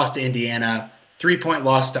 2-point loss to Indiana, 3-point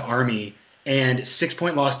loss to Army, and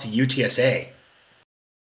 6-point loss to UTSA.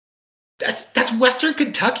 That's Western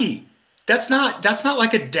Kentucky. That's not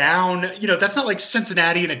like a down, that's not like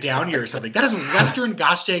Cincinnati in a down year or something. That is Western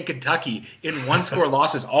gosh dang Kentucky in one-score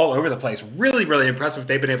losses all over the place. Really, really impressive what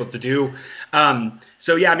they've been able to do.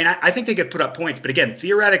 So, yeah, I mean, I think they could put up points. But, again,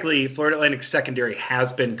 theoretically, Florida Atlantic's secondary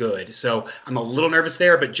has been good. So I'm a little nervous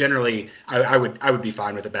there. But generally, I would be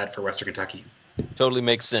fine with a bet for Western Kentucky. Totally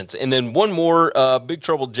makes sense. And then one more, Big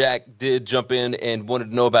Trouble Jack did jump in and wanted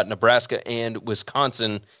to know about Nebraska and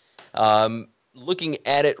Wisconsin. Looking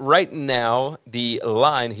at it right now, the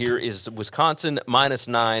line here is Wisconsin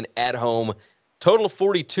 -9 at home. Total of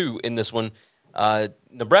 42 in this one.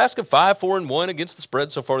 Nebraska 5-4-1 against the spread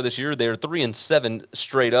so far this year. They're 3-7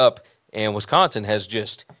 straight up. And Wisconsin has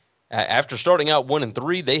just, after starting out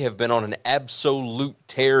 1-3, they have been on an absolute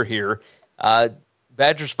tear here.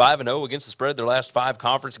 Badgers 5-0 against the spread their last 5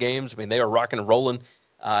 conference games. I mean, they are rocking and rolling.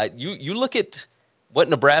 You look at what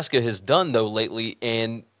Nebraska has done, though, lately,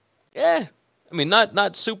 and, I mean,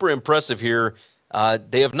 not super impressive here.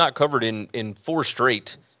 They have not covered in 4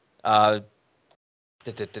 straight. Nah,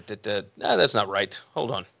 that's not right.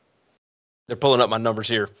 Hold on. They're pulling up my numbers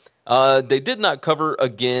here. They did not cover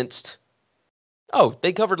against –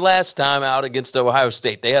 they covered last time out against Ohio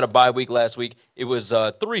State. They had a bye week last week. It was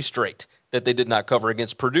 3 straight that they did not cover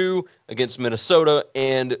against Purdue, against Minnesota,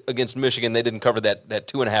 and against Michigan. They didn't cover that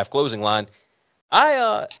 2.5 closing line.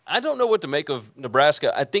 I don't know what to make of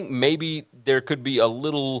Nebraska. I think maybe there could be a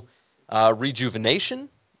little rejuvenation,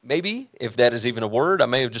 maybe, if that is even a word. I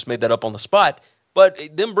may have just made that up on the spot.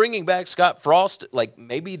 But them bringing back Scott Frost, like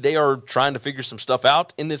maybe they are trying to figure some stuff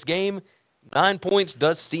out in this game. 9 points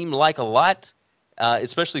does seem like a lot,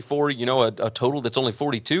 especially for, a total that's only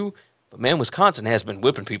 42. But, man, Wisconsin has been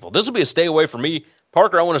whipping people. This will be a stay away for me.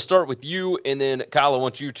 Parker, I want to start with you, and then Kyle, I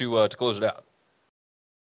want you to close it out.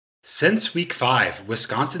 Since week 5,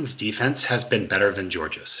 Wisconsin's defense has been better than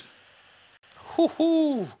Georgia's.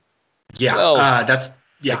 Whoo-hoo. Yeah, well, that's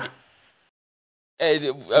 – yeah.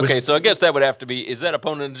 Okay, so I guess that would have to be – is that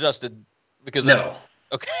opponent adjusted? Because no.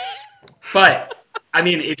 Okay. But, I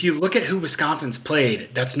mean, if you look at who Wisconsin's played,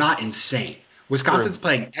 that's not insane. Wisconsin's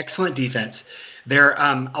playing excellent defense. They're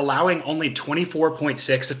allowing only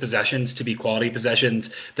 24.6 of possessions to be quality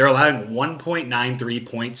possessions. They're allowing 1.93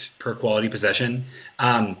 points per quality possession.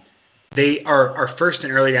 They are first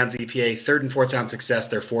in early downs EPA, third and fourth down success.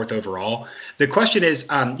 They're 4th overall. The question is,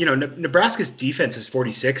 Nebraska's defense is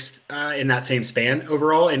 46th in that same span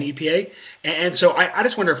overall in EPA. And so I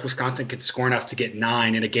just wonder if Wisconsin could score enough to get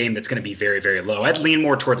 9 in a game that's going to be very, very low. I'd lean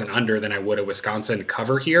more towards an under than I would a Wisconsin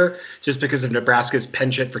cover here, just because of Nebraska's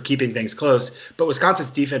penchant for keeping things close. But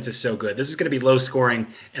Wisconsin's defense is so good. This is going to be low scoring,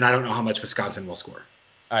 and I don't know how much Wisconsin will score.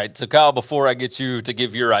 All right, so Kyle, before I get you to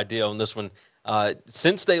give your idea on this one,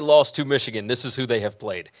 since they lost to Michigan, this is who they have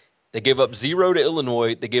played. They gave up 0 to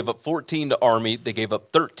Illinois. They gave up 14 to Army. They gave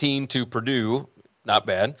up 13 to Purdue. Not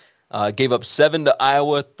bad. Gave up 7 to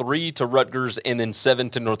Iowa, 3 to Rutgers, and then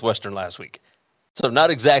 7 to Northwestern last week. So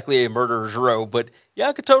not exactly a murderer's row, but yeah,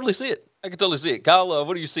 I could totally see it. Kyle,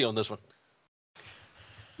 what do you see on this one?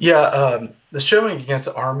 Yeah, the showing against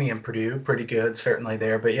Army and Purdue, pretty good, certainly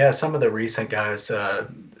there. But yeah, some of the recent guys,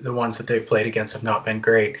 the ones that they've played against have not been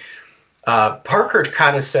great. Parker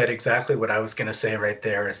kind of said exactly what I was going to say right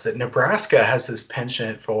there, is that Nebraska has this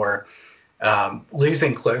penchant for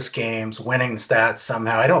losing close games, winning the stats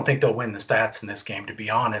somehow. I don't think they'll win the stats in this game, to be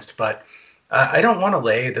honest, but I don't want to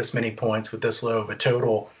lay this many points with this low of a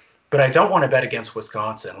total, but I don't want to bet against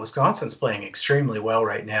Wisconsin. Wisconsin's playing extremely well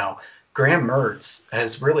right now. Graham Mertz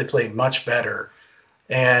has really played much better.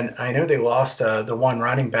 And I know they lost the one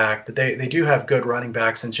running back, but they do have good running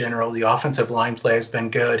backs in general. The offensive line play has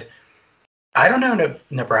been good. I don't know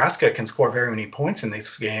Nebraska can score very many points in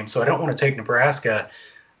this game, so I don't want to take Nebraska.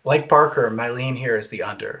 Like Parker, my lean here is the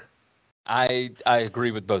under. I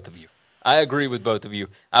agree with both of you. I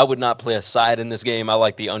would not play a side in this game. I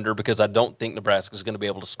like the under because I don't think Nebraska is going to be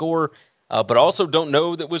able to score, but I also don't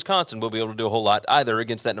know that Wisconsin will be able to do a whole lot either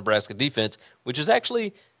against that Nebraska defense, which is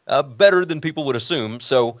actually better than people would assume.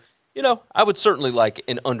 So, I would certainly like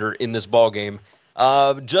an under in this ball game.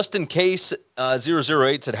 Just in case,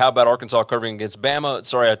 008 said, how about Arkansas covering against Bama?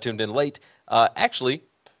 Sorry, I tuned in late. Actually,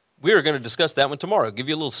 we are going to discuss that one tomorrow. Give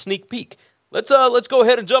you a little sneak peek. Let's go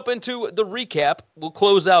ahead and jump into the recap. We'll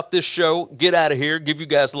close out this show, get out of here, give you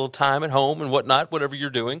guys a little time at home and whatnot, whatever you're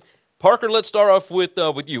doing. Parker, let's start off with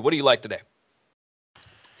you. What do you like today?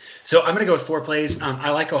 So I'm going to go with 4 plays.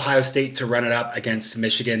 I like Ohio State to run it up against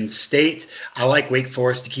Michigan State. I like Wake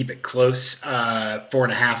Forest to keep it close,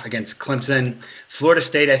 4.5 against Clemson. Florida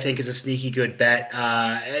State, I think, is a sneaky good bet.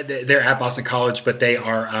 They're at Boston College, but they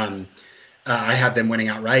are. I have them winning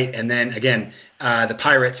outright. And then again, the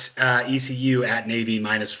Pirates, ECU at Navy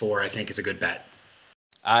 -4, I think is a good bet.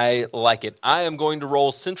 I like it. I am going to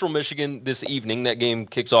roll Central Michigan this evening. That game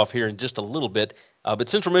kicks off here in just a little bit.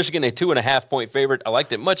 But Central Michigan, a 2.5-point favorite. I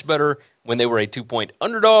liked it much better when they were a 2-point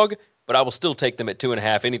underdog, but I will still take them at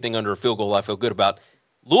 2.5. Anything under a field goal, I feel good about.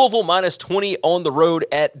 Louisville -20 on the road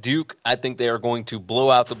at Duke. I think they are going to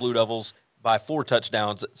blow out the Blue Devils by 4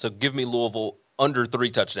 touchdowns. So give me Louisville under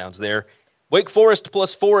 3 touchdowns there. Wake Forest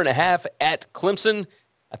 +4.5 at Clemson.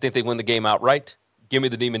 I think they win the game outright. Give me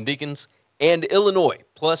the Demon Deacons. And Illinois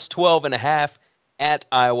 +12.5 at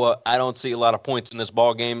Iowa. I don't see a lot of points in this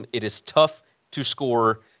ball game. It is tough to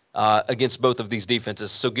score against both of these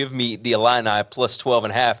defenses. So give me the Illini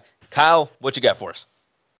 +12.5. Kyle, what you got for us?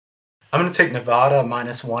 I'm going to take Nevada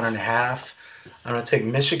 -1.5. I'm going to take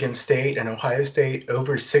Michigan State and Ohio State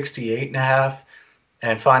over 68.5.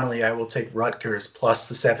 And finally, I will take Rutgers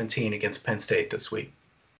 +17 against Penn State this week.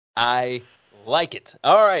 I like it.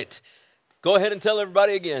 All right. Go ahead and tell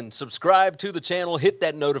everybody again, subscribe to the channel, hit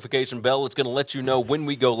that notification bell. It's going to let you know when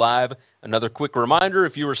we go live. Another quick reminder,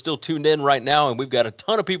 if you are still tuned in right now, and we've got a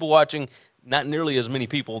ton of people watching, not nearly as many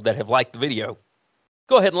people that have liked the video,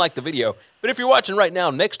 go ahead and like the video. But if you're watching right now,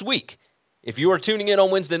 next week, if you are tuning in on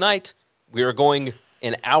Wednesday night, we are going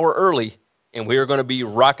an hour early, and we are going to be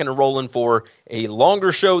rocking and rolling for a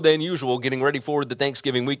longer show than usual, getting ready for the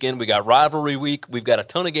Thanksgiving weekend. We got rivalry week. We've got a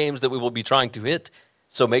ton of games that we will be trying to hit.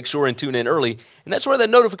 So make sure and tune in early. And that's where that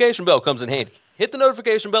notification bell comes in handy. Hit the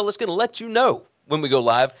notification bell. It's going to let you know when we go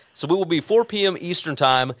live. So we will be 4 p.m. Eastern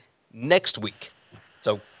time next week.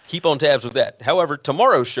 So keep on tabs with that. However,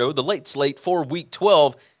 tomorrow's show, the late slate for week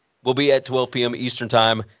 12, will be at 12 p.m. Eastern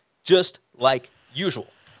time, just like usual.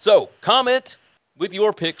 So comment with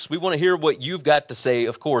your picks. We want to hear what you've got to say.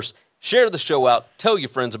 Of course, share the show out. Tell your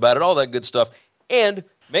friends about it, all that good stuff. And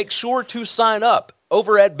make sure to sign up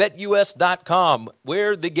over at BetUS.com,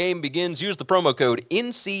 where the game begins. Use the promo code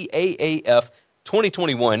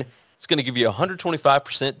NCAAF2021. It's going to give you a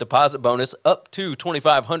 125% deposit bonus up to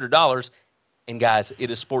 $2,500. And, guys, it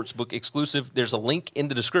is Sportsbook exclusive. There's a link in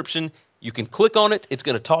the description. You can click on it. It's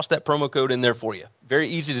going to toss that promo code in there for you. Very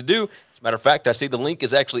easy to do. As a matter of fact, I see the link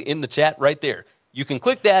is actually in the chat right there. You can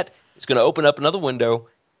click that. It's going to open up another window,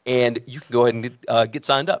 and you can go ahead and get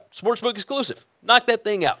signed up. Sportsbook exclusive. Knock that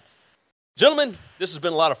thing out. Gentlemen, this has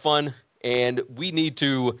been a lot of fun, and we need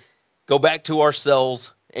to go back to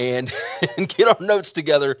ourselves and get our notes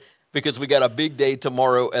together because we got a big day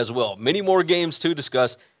tomorrow as well. Many more games to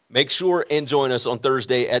discuss. Make sure and join us on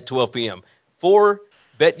Thursday at 12 p.m. For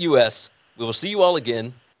BetUS, we will see you all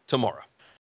again tomorrow.